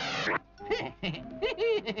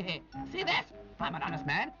 See this? I'm an honest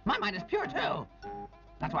man. My mind is pure, too.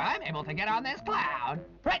 That's why I'm able to get on this cloud.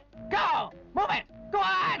 Right, go! Move it! Go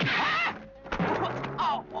on! Ah!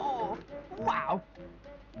 Oh, wow.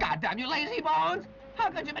 Goddamn you lazy bones!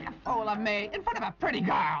 How could you make a fool of me in front of a pretty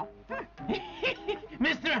girl?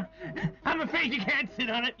 Mister, I'm afraid you can't sit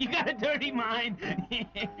on it. You got a dirty mind.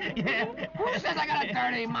 Yeah. Who says I got a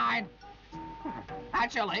dirty mind?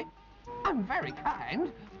 Actually, I'm very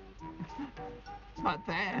kind. But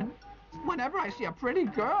then, whenever I see a pretty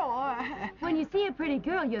girl... When you see a pretty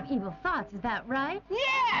girl, you have evil thoughts, is that right?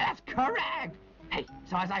 Yeah, that's correct. Hey,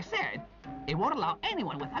 so as I said, it won't allow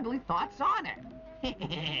anyone with ugly thoughts on it.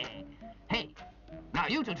 Hey, now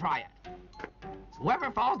you two try it.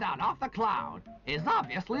 Whoever falls down off the cloud is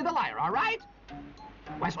obviously the liar, all right?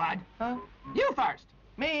 Westwood, Huh? you first.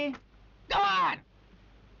 Me? Go on!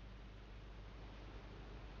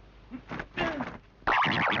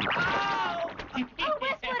 Oh,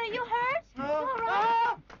 Westwood, are you hurt? You all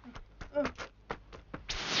right?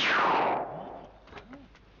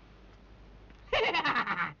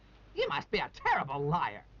 You must be a terrible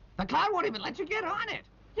liar. The cloud won't even let you get on it.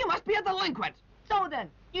 You must be a delinquent. So then,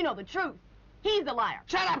 you know the truth. He's the liar.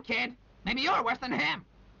 Shut up, kid. Maybe you're worse than him.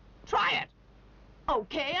 Try it.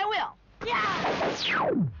 Okay, I will. Yeah!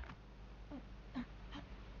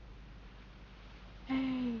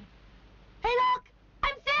 Hey. Hey, look!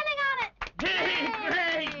 I'm standing on it! Hey,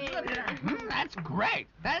 great! That's great.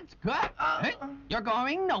 That's good. Hey, you're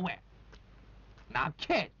going nowhere. Now,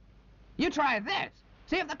 kid, you try this.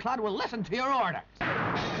 See if the cloud will listen to your orders.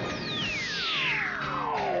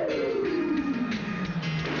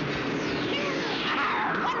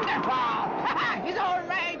 Wonderful! He's all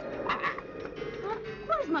right.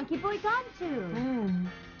 Where's Monkey Boy gone to?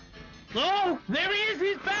 Oh, there he is.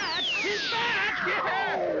 He's back. He's back.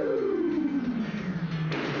 Yeah.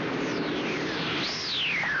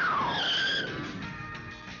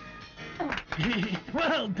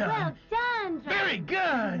 Well done. Well done, Dragon. Very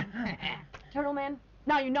good. Turtle Man,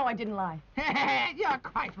 now you know I didn't lie. You're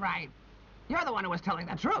quite right. You're the one who was telling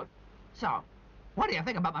the truth. So, what do you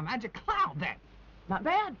think about my magic cloud, then? Not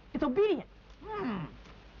bad. It's obedient.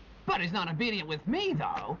 But he's not obedient with me,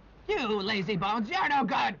 though. You lazy bones, you're no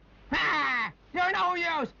good. Ha! You're no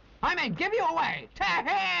use. I may give you away to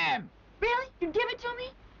him. Really? You'd give it to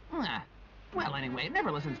me? Well, anyway, it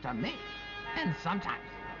never listens to me. And sometimes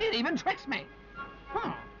it even tricks me.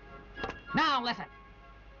 Now, listen.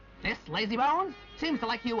 This lazy bones seems to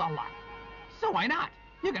like you a lot. So why not?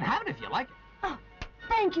 You can have it if you like it. Oh,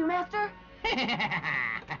 thank you, Master.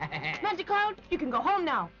 Magic Cloud, you can go home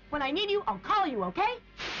now. When I need you, I'll call you, okay?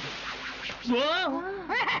 Whoa.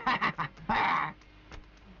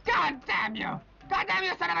 God damn you! God damn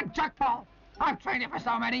you, son of a jerkball! I've trained you for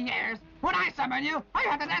so many years. When I summon you, I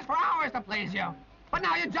have to dance for hours to please you. But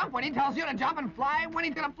now you jump when he tells you to jump and fly when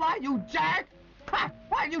he's gonna fly, you jerk! Ha!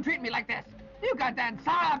 Why did you treat me like this? You goddamn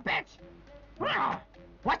son of a bitch!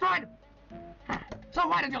 Westwood! So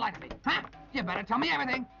why did you lie to me, huh? You better tell me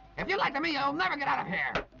everything. If you lie to me, you'll never get out of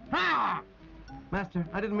here. Master,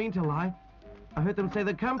 I didn't mean to lie. I heard them say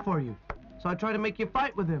they'd come for you, so I tried to make you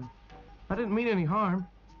fight with him. I didn't mean any harm.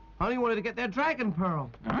 I only wanted to get their dragon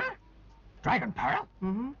pearl. Huh? Dragon pearl?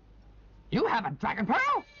 Mm-hmm. You have a dragon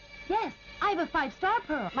pearl? Yes, I have a 5-star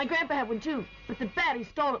pearl. My grandpa had one too, but the baddie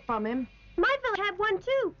stole it from him. My village had one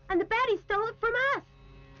too, and the baddie stole it from us.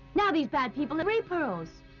 Now these bad people have 3 pearls,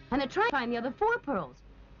 and they're trying to find the other 4 pearls.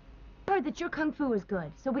 I heard that your kung fu is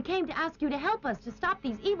good, so we came to ask you to help us to stop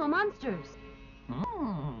these evil monsters. They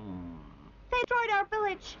destroyed our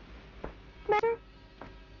village. Master,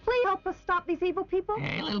 please help us stop these evil people.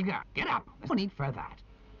 Hey, little girl, get up. There's no need for that.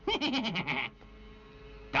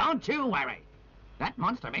 Don't you worry. That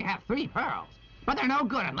monster may have 3 pearls, but they're no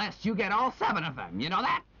good unless you get all 7 of them. You know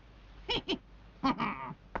that?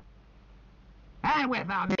 And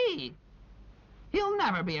without me, he'll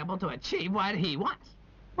never be able to achieve what he wants.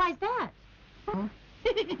 Why's that?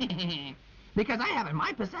 Because I have in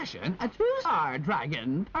my possession a 2-star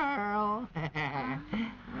dragon pearl.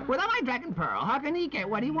 Without my dragon pearl, how can he get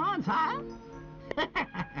what he wants, huh?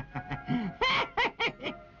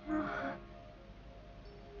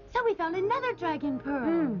 So we found another dragon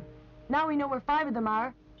pearl. Now we know where 5 of them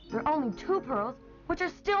are. There are only 2 pearls, which are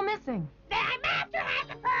still missing. My master has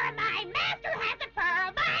a pearl! My master has a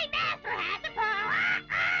pearl! My master has a pearl!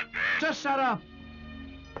 Just shut up.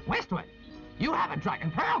 Westwood, you have a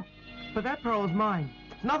dragon pearl? But that pearl is mine.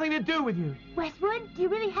 It's nothing to do with you. Westwood, do you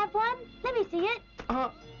really have one? Let me see it.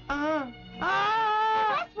 Westwood!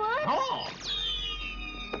 Oh!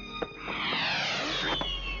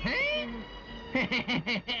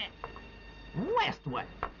 Westwood,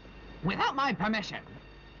 without my permission,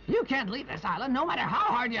 you can't leave this island no matter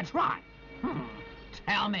how hard you try.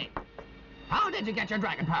 Tell me, how did you get your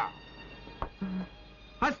dragon pearl?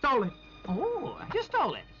 I stole it. Oh, you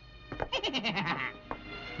stole it.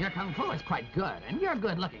 Your kung fu is quite good, and you're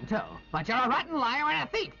good looking too, but you're a rotten liar and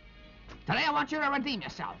a thief. Today I want you to redeem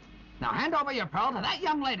yourself. Now hand over your pearl to that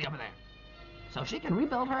young lady over there, so she can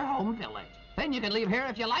rebuild her home village. Then you can leave here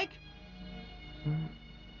if you like.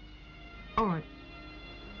 All right.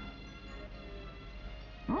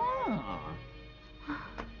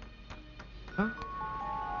 Huh?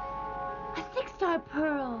 A 6-star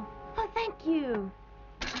pearl. Oh, thank you.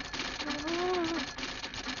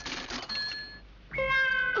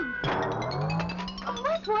 Oh,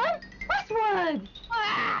 Westwood! Westwood!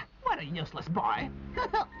 Ah, what a useless boy.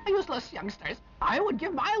 Useless youngsters. I would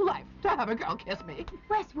give my life to have a girl kiss me.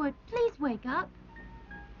 Westwood, please wake up.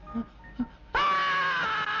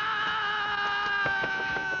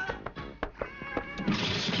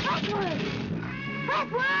 Westwood!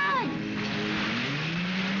 Westwood!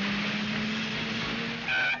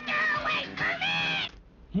 Master, wait for me!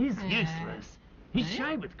 He's useless. He's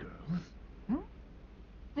shy with girls.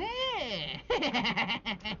 Hey.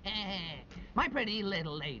 My pretty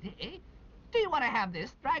little lady, do you want to have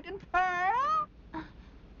this dragon pearl?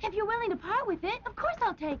 If you're willing to part with it, of course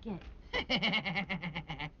I'll take it.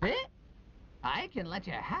 I can let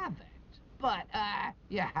you have it, but,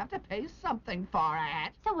 you have to pay something for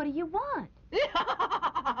it. So what do you want?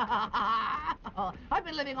 I've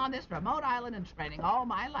been living on this remote island and training all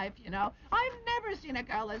my life, you know. I've never seen a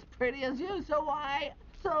girl as pretty as you,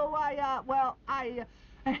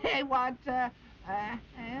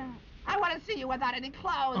 I want to see you without any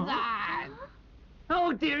clothes on.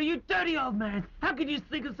 Oh dear, you dirty old man! How could you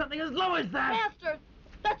think of something as low as that? Master,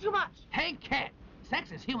 that's too much. Hey, kid,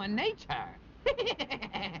 sex is human nature.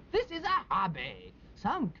 This is a hobby.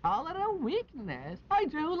 Some call it a weakness. I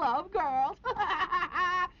do love girls.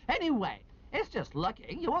 Anyway, it's just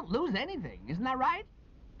looking. You won't lose anything, isn't that right?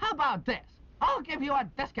 How about this? I'll give you a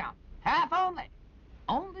discount. Half only.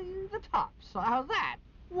 Only the top. So how's that?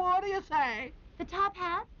 What do you say? The top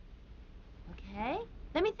half? Okay.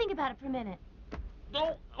 Let me think about it for a minute.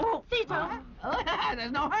 Cito!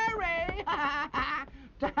 There's no hurry.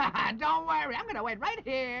 Don't worry. I'm going to wait right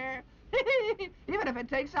here. Even if it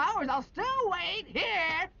takes hours, I'll still wait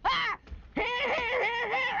here.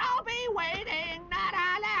 Here. I'll be waiting.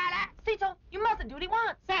 Cito, you mustn't do what he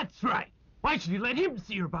wants. That's right. Why should you let him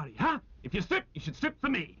see your body, huh? If you strip, you should strip for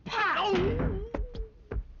me.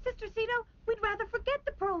 Sister Cito, we'd rather forget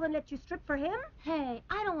the pearl than let you strip for him. Hey,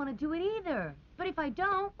 I don't want to do it either. But if I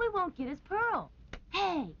don't, we won't get his pearl.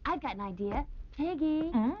 Hey, I've got an idea.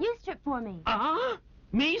 Piggy, you strip for me.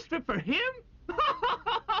 Me strip for him?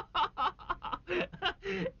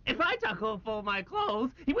 If I took off all my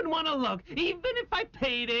clothes, he wouldn't want to look, even if I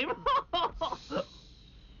paid him.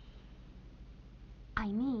 I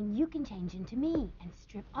mean, you can change into me and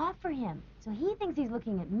strip off for him. So he thinks he's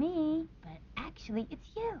looking at me, but actually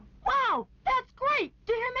it's you. Wow, that's great.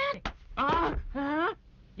 Do you hear, man?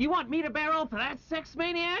 You want me to barrel for that sex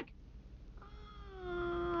maniac?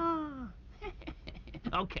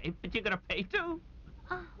 Okay, but you're gonna pay too.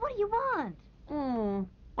 What do you want?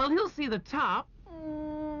 Well, he'll see the top.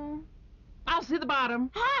 I'll see the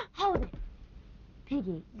bottom. Huh? Hold it.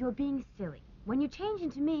 Piggy, you're being silly. When you change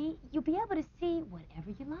into me, you'll be able to see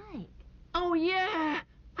whatever you like. Oh, yeah.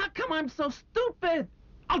 How come I'm so stupid?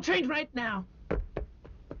 I'll change right now.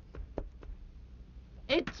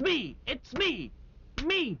 It's me. It's me.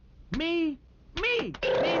 Me. Me. Me.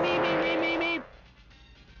 Me.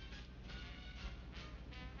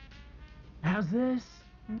 How's this?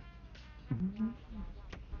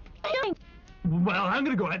 Well, I'm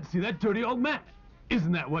gonna go out and see that dirty old man.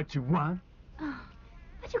 Isn't that what you want? Oh,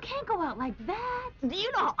 but you can't go out like that. Do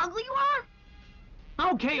you know how ugly you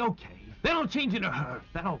are? Okay. Then I'll change into her.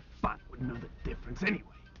 That old fart wouldn't know the difference anyway.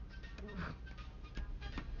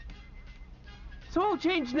 So I'll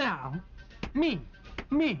change now. Me.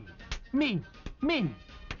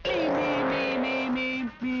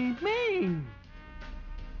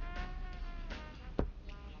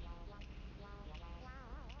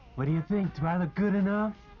 What do you think? Do I look good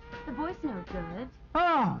enough? The voice no good.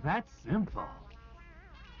 Oh, that's simple.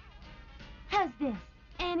 How's this?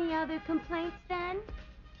 Any other complaints then?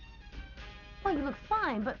 Well, you look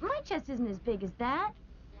fine, but my chest isn't as big as that.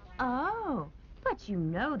 Oh, but you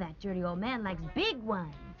know that dirty old man likes big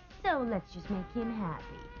ones. So let's just make him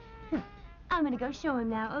happy. I'm gonna go show him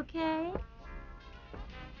now, okay?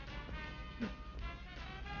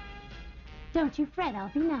 Don't you fret, I'll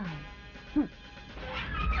be nice.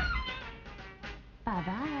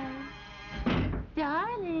 Bye-bye.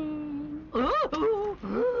 Darling.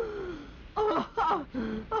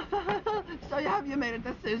 So have you made a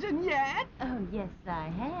decision yet? Oh, yes, I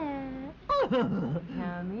have.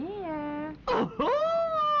 Come here. Oh,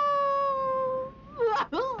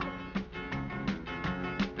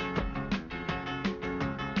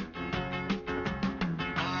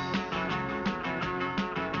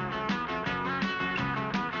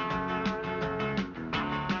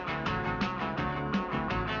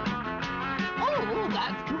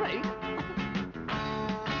 that's great.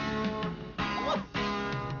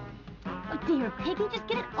 Oh, dear Piggy, just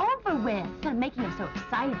get it over with. Instead of making him so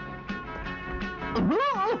excited.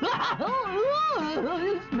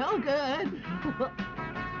 You smell good.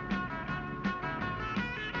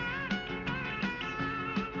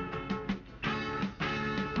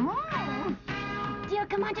 Dear,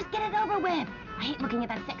 come on, just get it over with. I hate looking at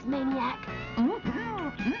that sex maniac.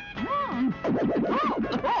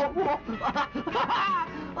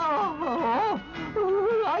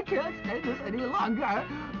 I can't stay this any longer.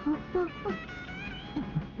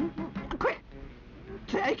 Quick,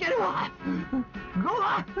 take it off. Go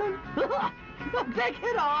on. Take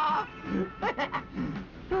it off.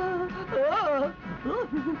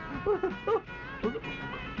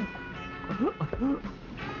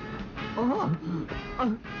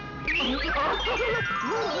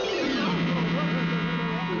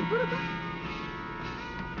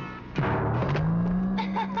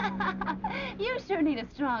 You sure need a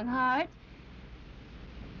strong heart.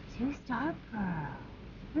 2-star pearl.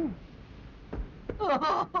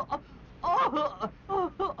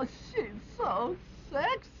 She's so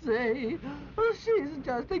sexy. She's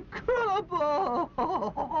just incredible.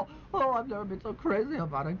 Oh, I've never been so crazy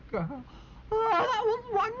about a girl. Oh, that was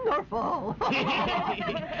wonderful.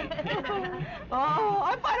 Oh,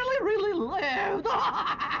 I finally really lived.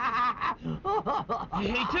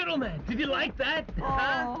 Hey, Turtleman, did you like that?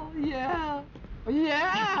 Oh, yeah.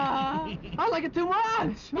 Yeah. I like it too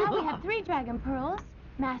much. Now we have 3 dragon pearls.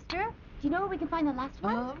 Master, do you know where we can find the last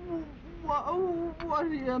one? What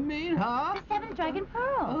do you mean, huh? The 7th dragon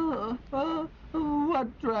pearl.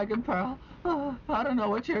 What dragon pearl? I don't know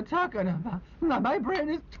what you're talking about. My brain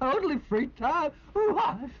is totally freaked out. Ooh,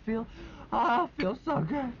 I feel so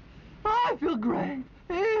good. I feel great.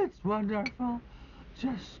 It's wonderful.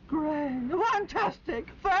 Just great.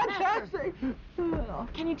 Fantastic. Fantastic.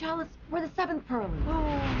 Can you tell us where the 7th pearl is?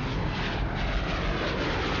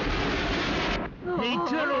 Hey,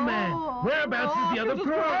 Turtleman, whereabouts is the other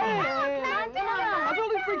pearl? I'm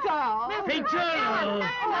totally freaked out. Hey, Turtle!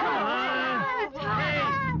 Come on! Hey!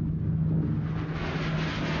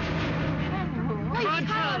 Come on,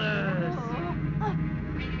 tell us!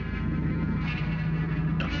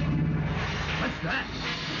 What's that?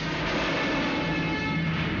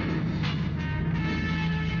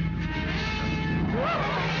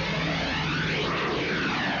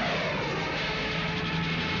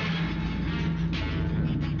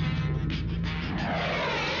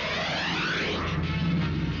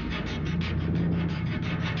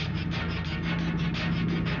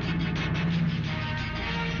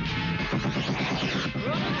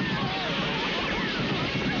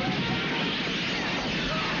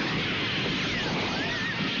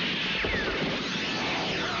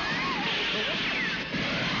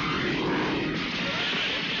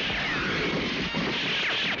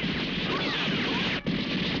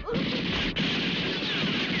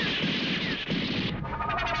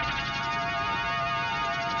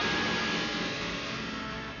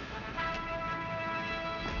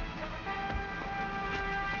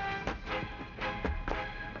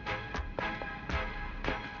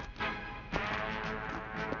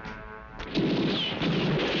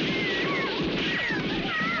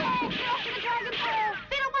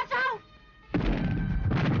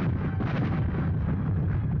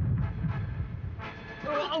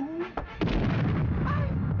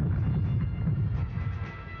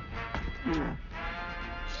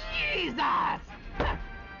 Jesus!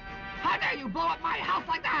 How dare you blow up my house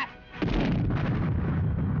like that?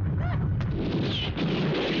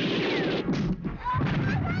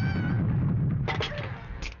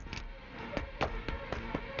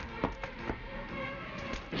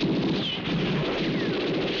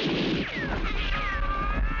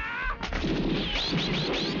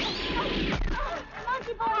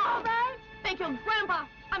 Monkey boy, all right? They killed Grandpa.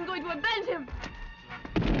 I'm going to avenge him.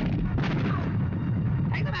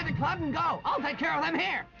 Take the magic club and go. I'll take care of them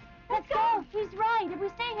here. Let's go. He's right. If we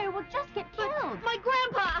stay here, we'll just get killed. My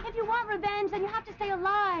Grandpa! If you want revenge, then you have to stay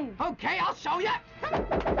alive. Okay, I'll show you.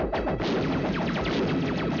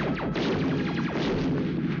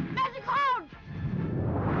 Magic cloud!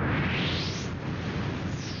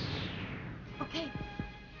 Okay.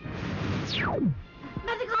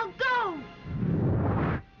 Magic cloud, go!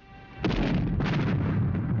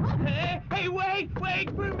 Hey, wait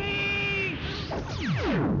for me!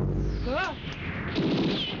 Huh?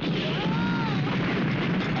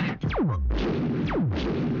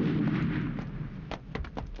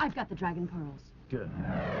 I've got the dragon pearls. Good.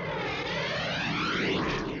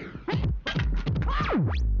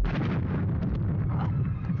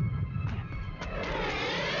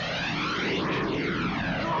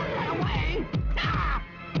 Away!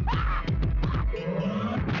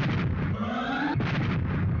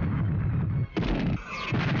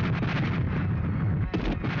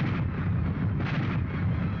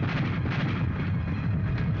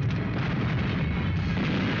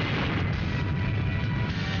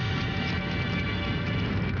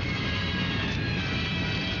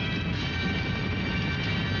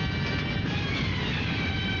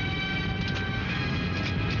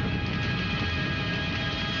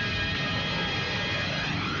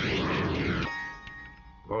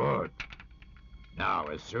 Good. Now,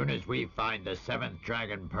 as soon as we find the 7th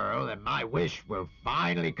Dragon Pearl, then my wish will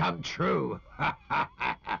finally come true.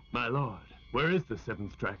 My lord, where is the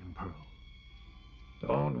 7th Dragon Pearl?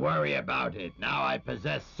 Don't worry about it. Now I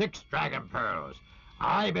possess 6 Dragon Pearls.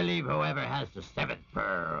 I believe whoever has the 7th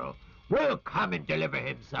Pearl will come and deliver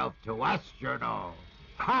himself to us, you know.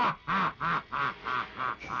 Ha ha ha ha ha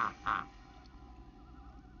ha ha ha.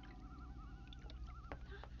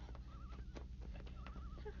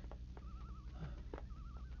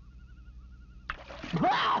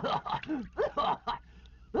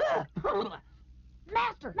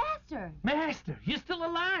 Master! Master! Master, you're still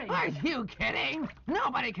alive! Are you kidding?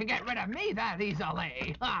 Nobody can get rid of me that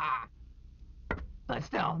easily. Ah. But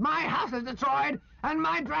still, my house is destroyed and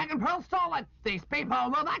my dragon pearl stolen. These people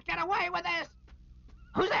will not get away with this.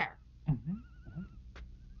 Who's there?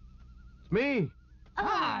 It's me.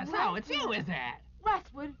 So it's you, is it?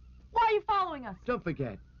 Westwood, why are you following us? Don't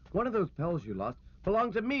forget, one of those pearls you lost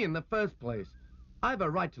belonged to me in the first place. I have a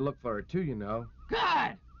right to look for it too, you know.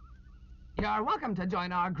 Good. You're welcome to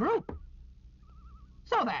join our group.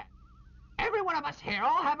 So then, every one of us here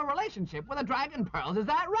all have a relationship with the dragon pearls, is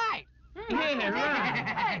that right? Yeah, right.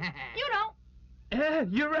 Hey, you don't. Yeah,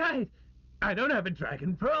 you're right. I don't have a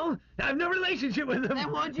dragon pearl. I have no relationship with them.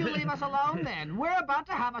 Then would you leave us alone then? We're about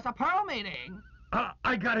to have us a pearl meeting.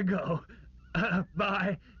 I gotta go.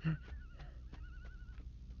 Bye.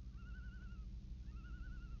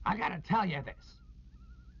 I gotta tell you this.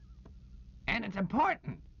 And it's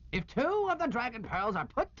important. If 2 of the dragon pearls are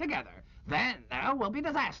put together, then there will be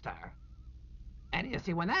disaster. And you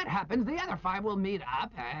see, when that happens, the other 5 will meet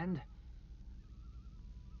up and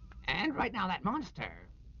right now that monster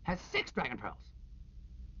has 6 dragon pearls.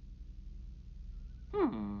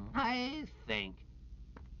 I think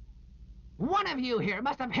one of you here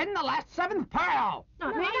must have hidden the last 7th pearl.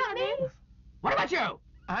 Not me, not me. What about you?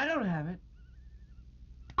 I don't have it.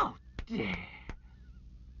 Oh, dear.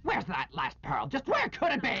 Where's that last pearl? Just where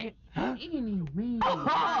could it be? Eeny, meeny, Oh!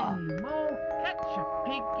 miny, mo, catch a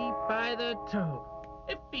piggy by the toe.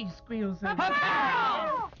 If he squeals and A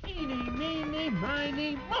pearl! eeny, meeny,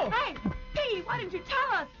 miny, mo. Hey, Pete, why didn't you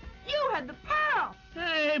tell us? You had the pearl.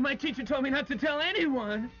 Hey, my teacher told me not to tell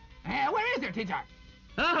anyone. Where is your teacher?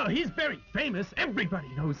 Oh, he's very famous. Everybody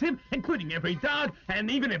knows him, including every dog and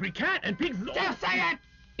even every cat and pigs. Just say it!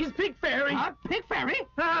 He's Pig Fairy. Pig Fairy?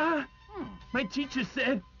 My teacher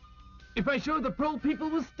said, if I show the pearl, people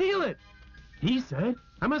will steal it. He said,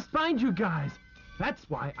 I must find you guys. That's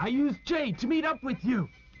why I used Jay to meet up with you.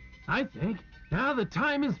 I think now the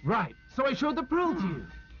time is right, so I showed the pearl to you.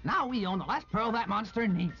 Now we own the last pearl that monster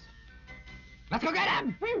needs. Let's go get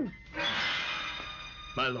him!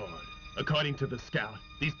 My lord, according to the scout,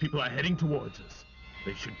 these people are heading towards us.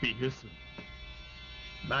 They should be here soon.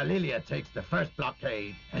 Malila takes the first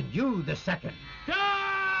blockade, and you the second.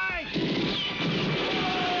 Die!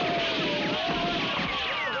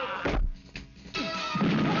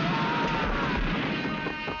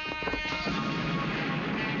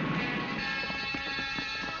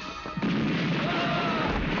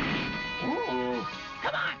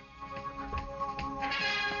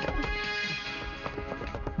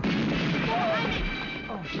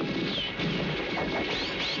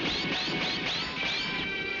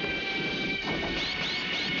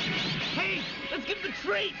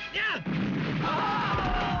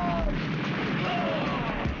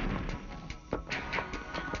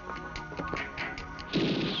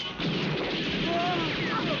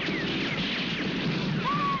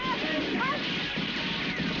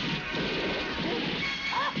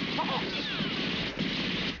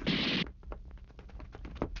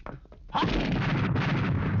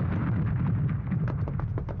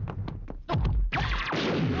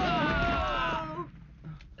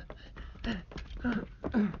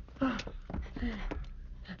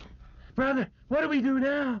 Brother, what do we do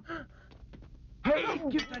now? Hey,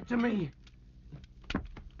 give that to me.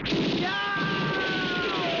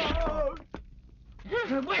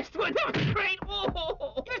 Westwood, that was great!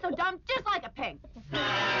 Oh. You're so dumb, just like a pig.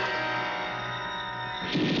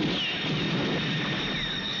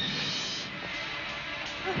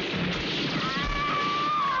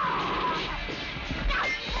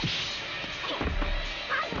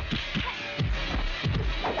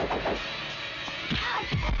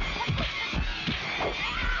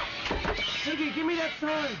 Ziggy, give me that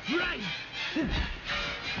sword. Right!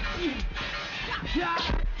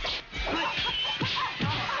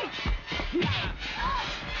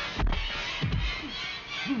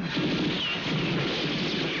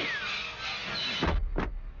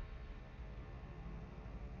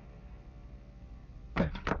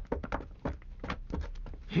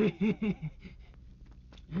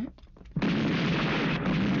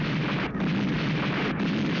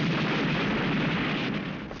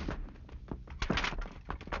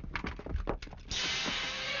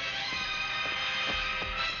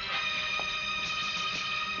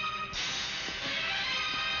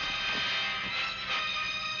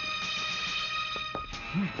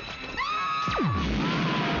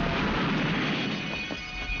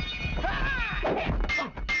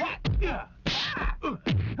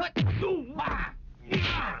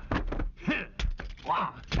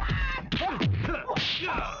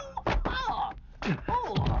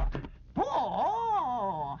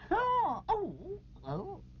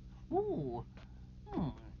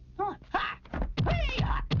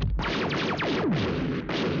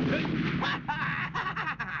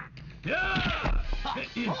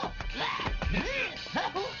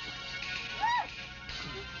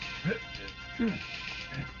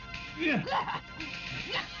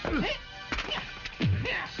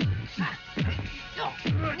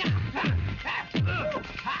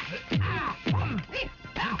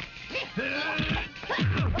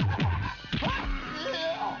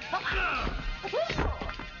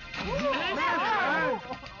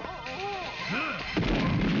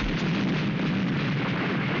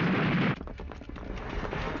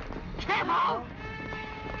 Careful!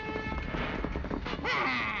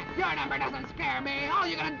 Your number doesn't scare me. Oh,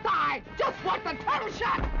 you're gonna die. Just watch the turtle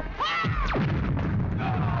shot.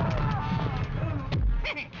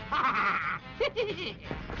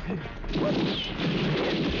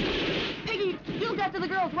 Piggy, you get to the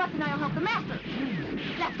girls. Wes and I'll help the master.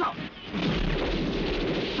 Let's go.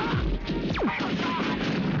 Turtle shot.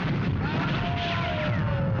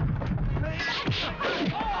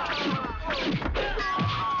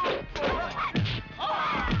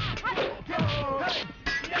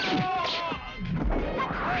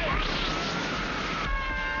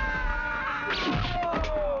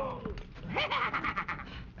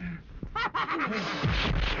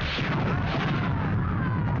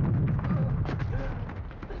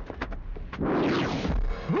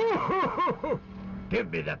 Give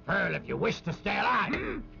me the pearl if you wish to stay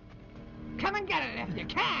alive. Come and get it if you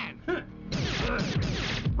can.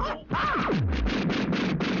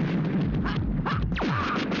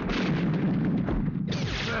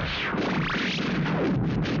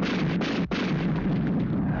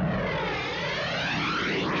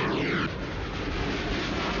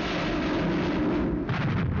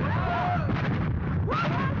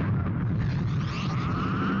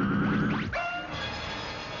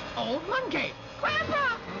 Old monkey.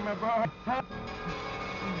 Grandpa!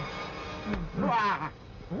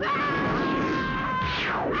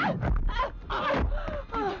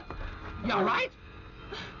 You all right?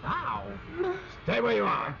 Ow. Stay where you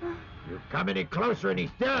are. You come any closer and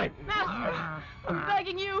he's dead. Master, I'm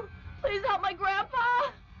begging you. Please help my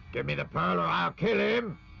grandpa. Give me the pearl or I'll kill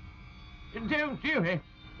him. Don't do it.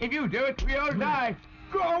 If you do it, we all die.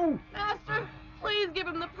 Go! Master, please give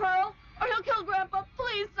him the pearl, or he'll kill Grandpa.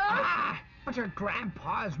 Please, sir. But your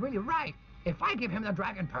grandpa is really right. If I give him the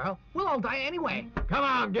dragon pearl, we'll all die anyway. Come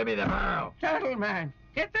on, give me the pearl. Turtle man,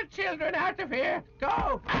 get the children out of here. Go!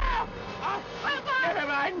 Ow! Oh, never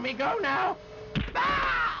mind me. Go now.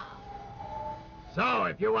 So,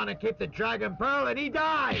 if you want to keep the dragon pearl, then he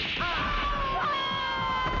dies.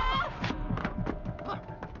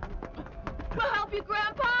 We'll help you,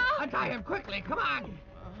 Grandpa. Untie him quickly. Come on.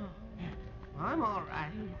 I'm all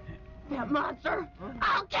right. That monster.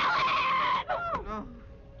 I'll kill him. No,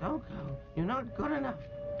 don't go. You're not good enough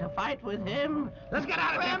to fight with him. Let's get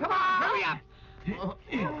out of here. Come on. Hurry up.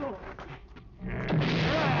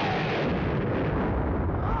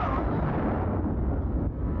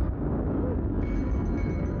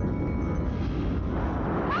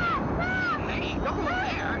 Hey, don't go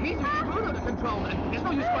there. He's too brutal to control it. There's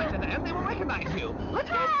no use going to that. then they will recognize you. Let's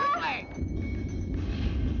go quickly.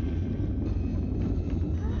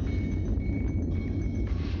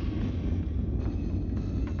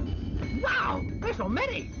 Wow, there's so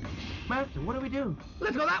many. Master, what do we do?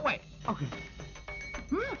 Let's go that way. Okay.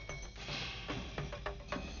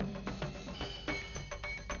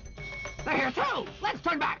 They're here too. Let's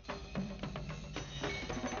turn back.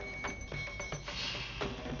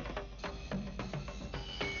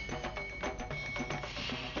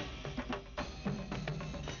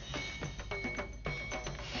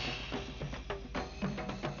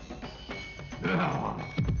 Huh?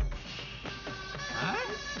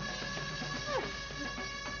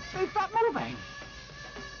 They stopped moving.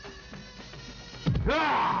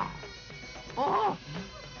 Oh!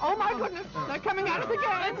 Oh my goodness! They're coming at us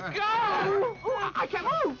again! Let's go! Oh, I can't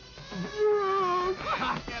move!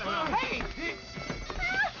 Hey!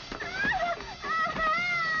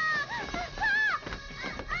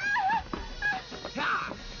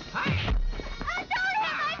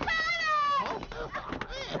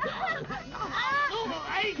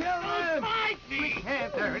 We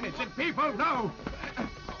can't, they're innocent people, no!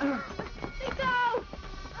 Let go!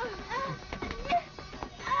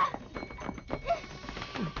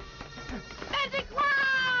 Magic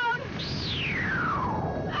cloud!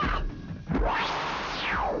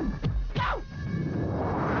 Go!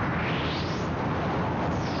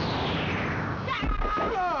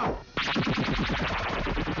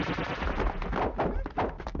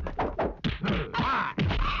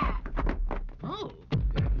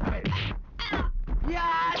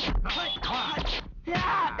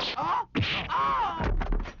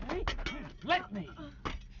 Let me.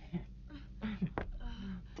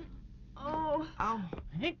 Oh. Ow.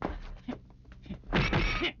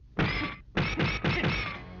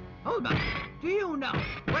 Hold on. Do you know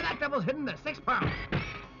where that devil's hidden the 6 pounds?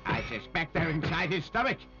 I suspect they're inside his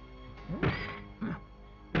stomach. Huh?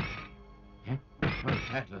 Oh,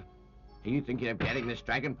 Turtle. Are you thinking of getting this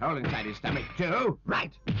dragon pearl inside his stomach, too?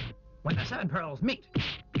 Right. When the 7 pearls meet,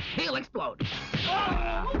 he'll explode.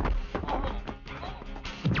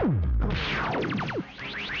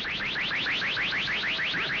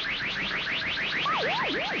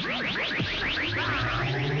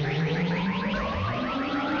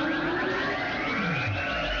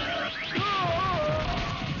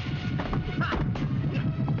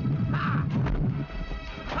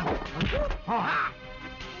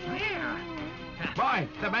 Boy,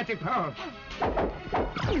 the magic pearl.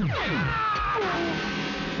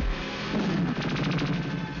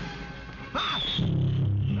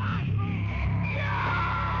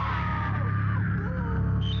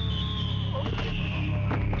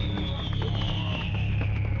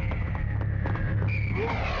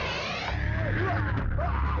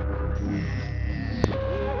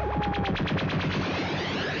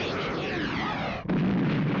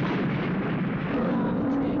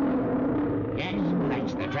 Yes,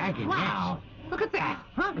 that's the dragon, Wow! Look at that,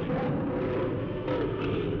 huh?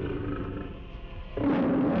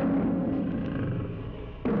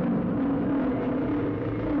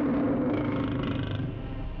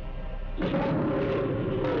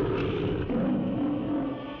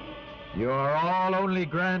 You are all only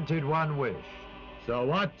granted one wish. So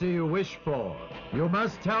what do you wish for? You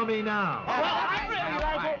must tell me now. Well, I really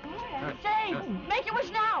like it. Say, make your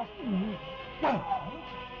wish now.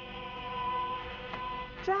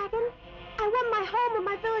 Dragon, I want my home and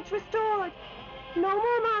my village restored. No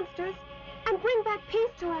more monsters. And bring back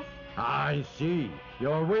peace to us. I see.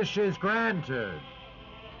 Your wish is granted.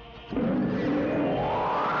 Good.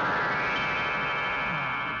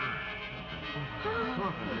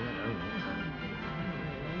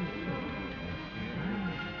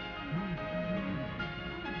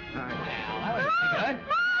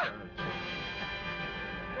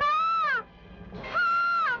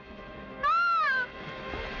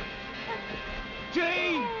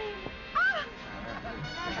 Gee!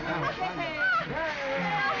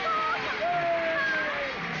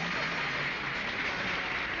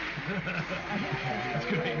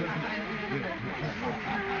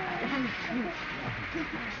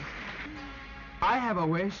 I have a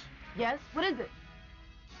wish. Yes, what is it?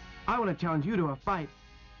 I want to challenge you to a fight.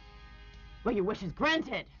 Well, your wish is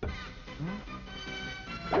granted.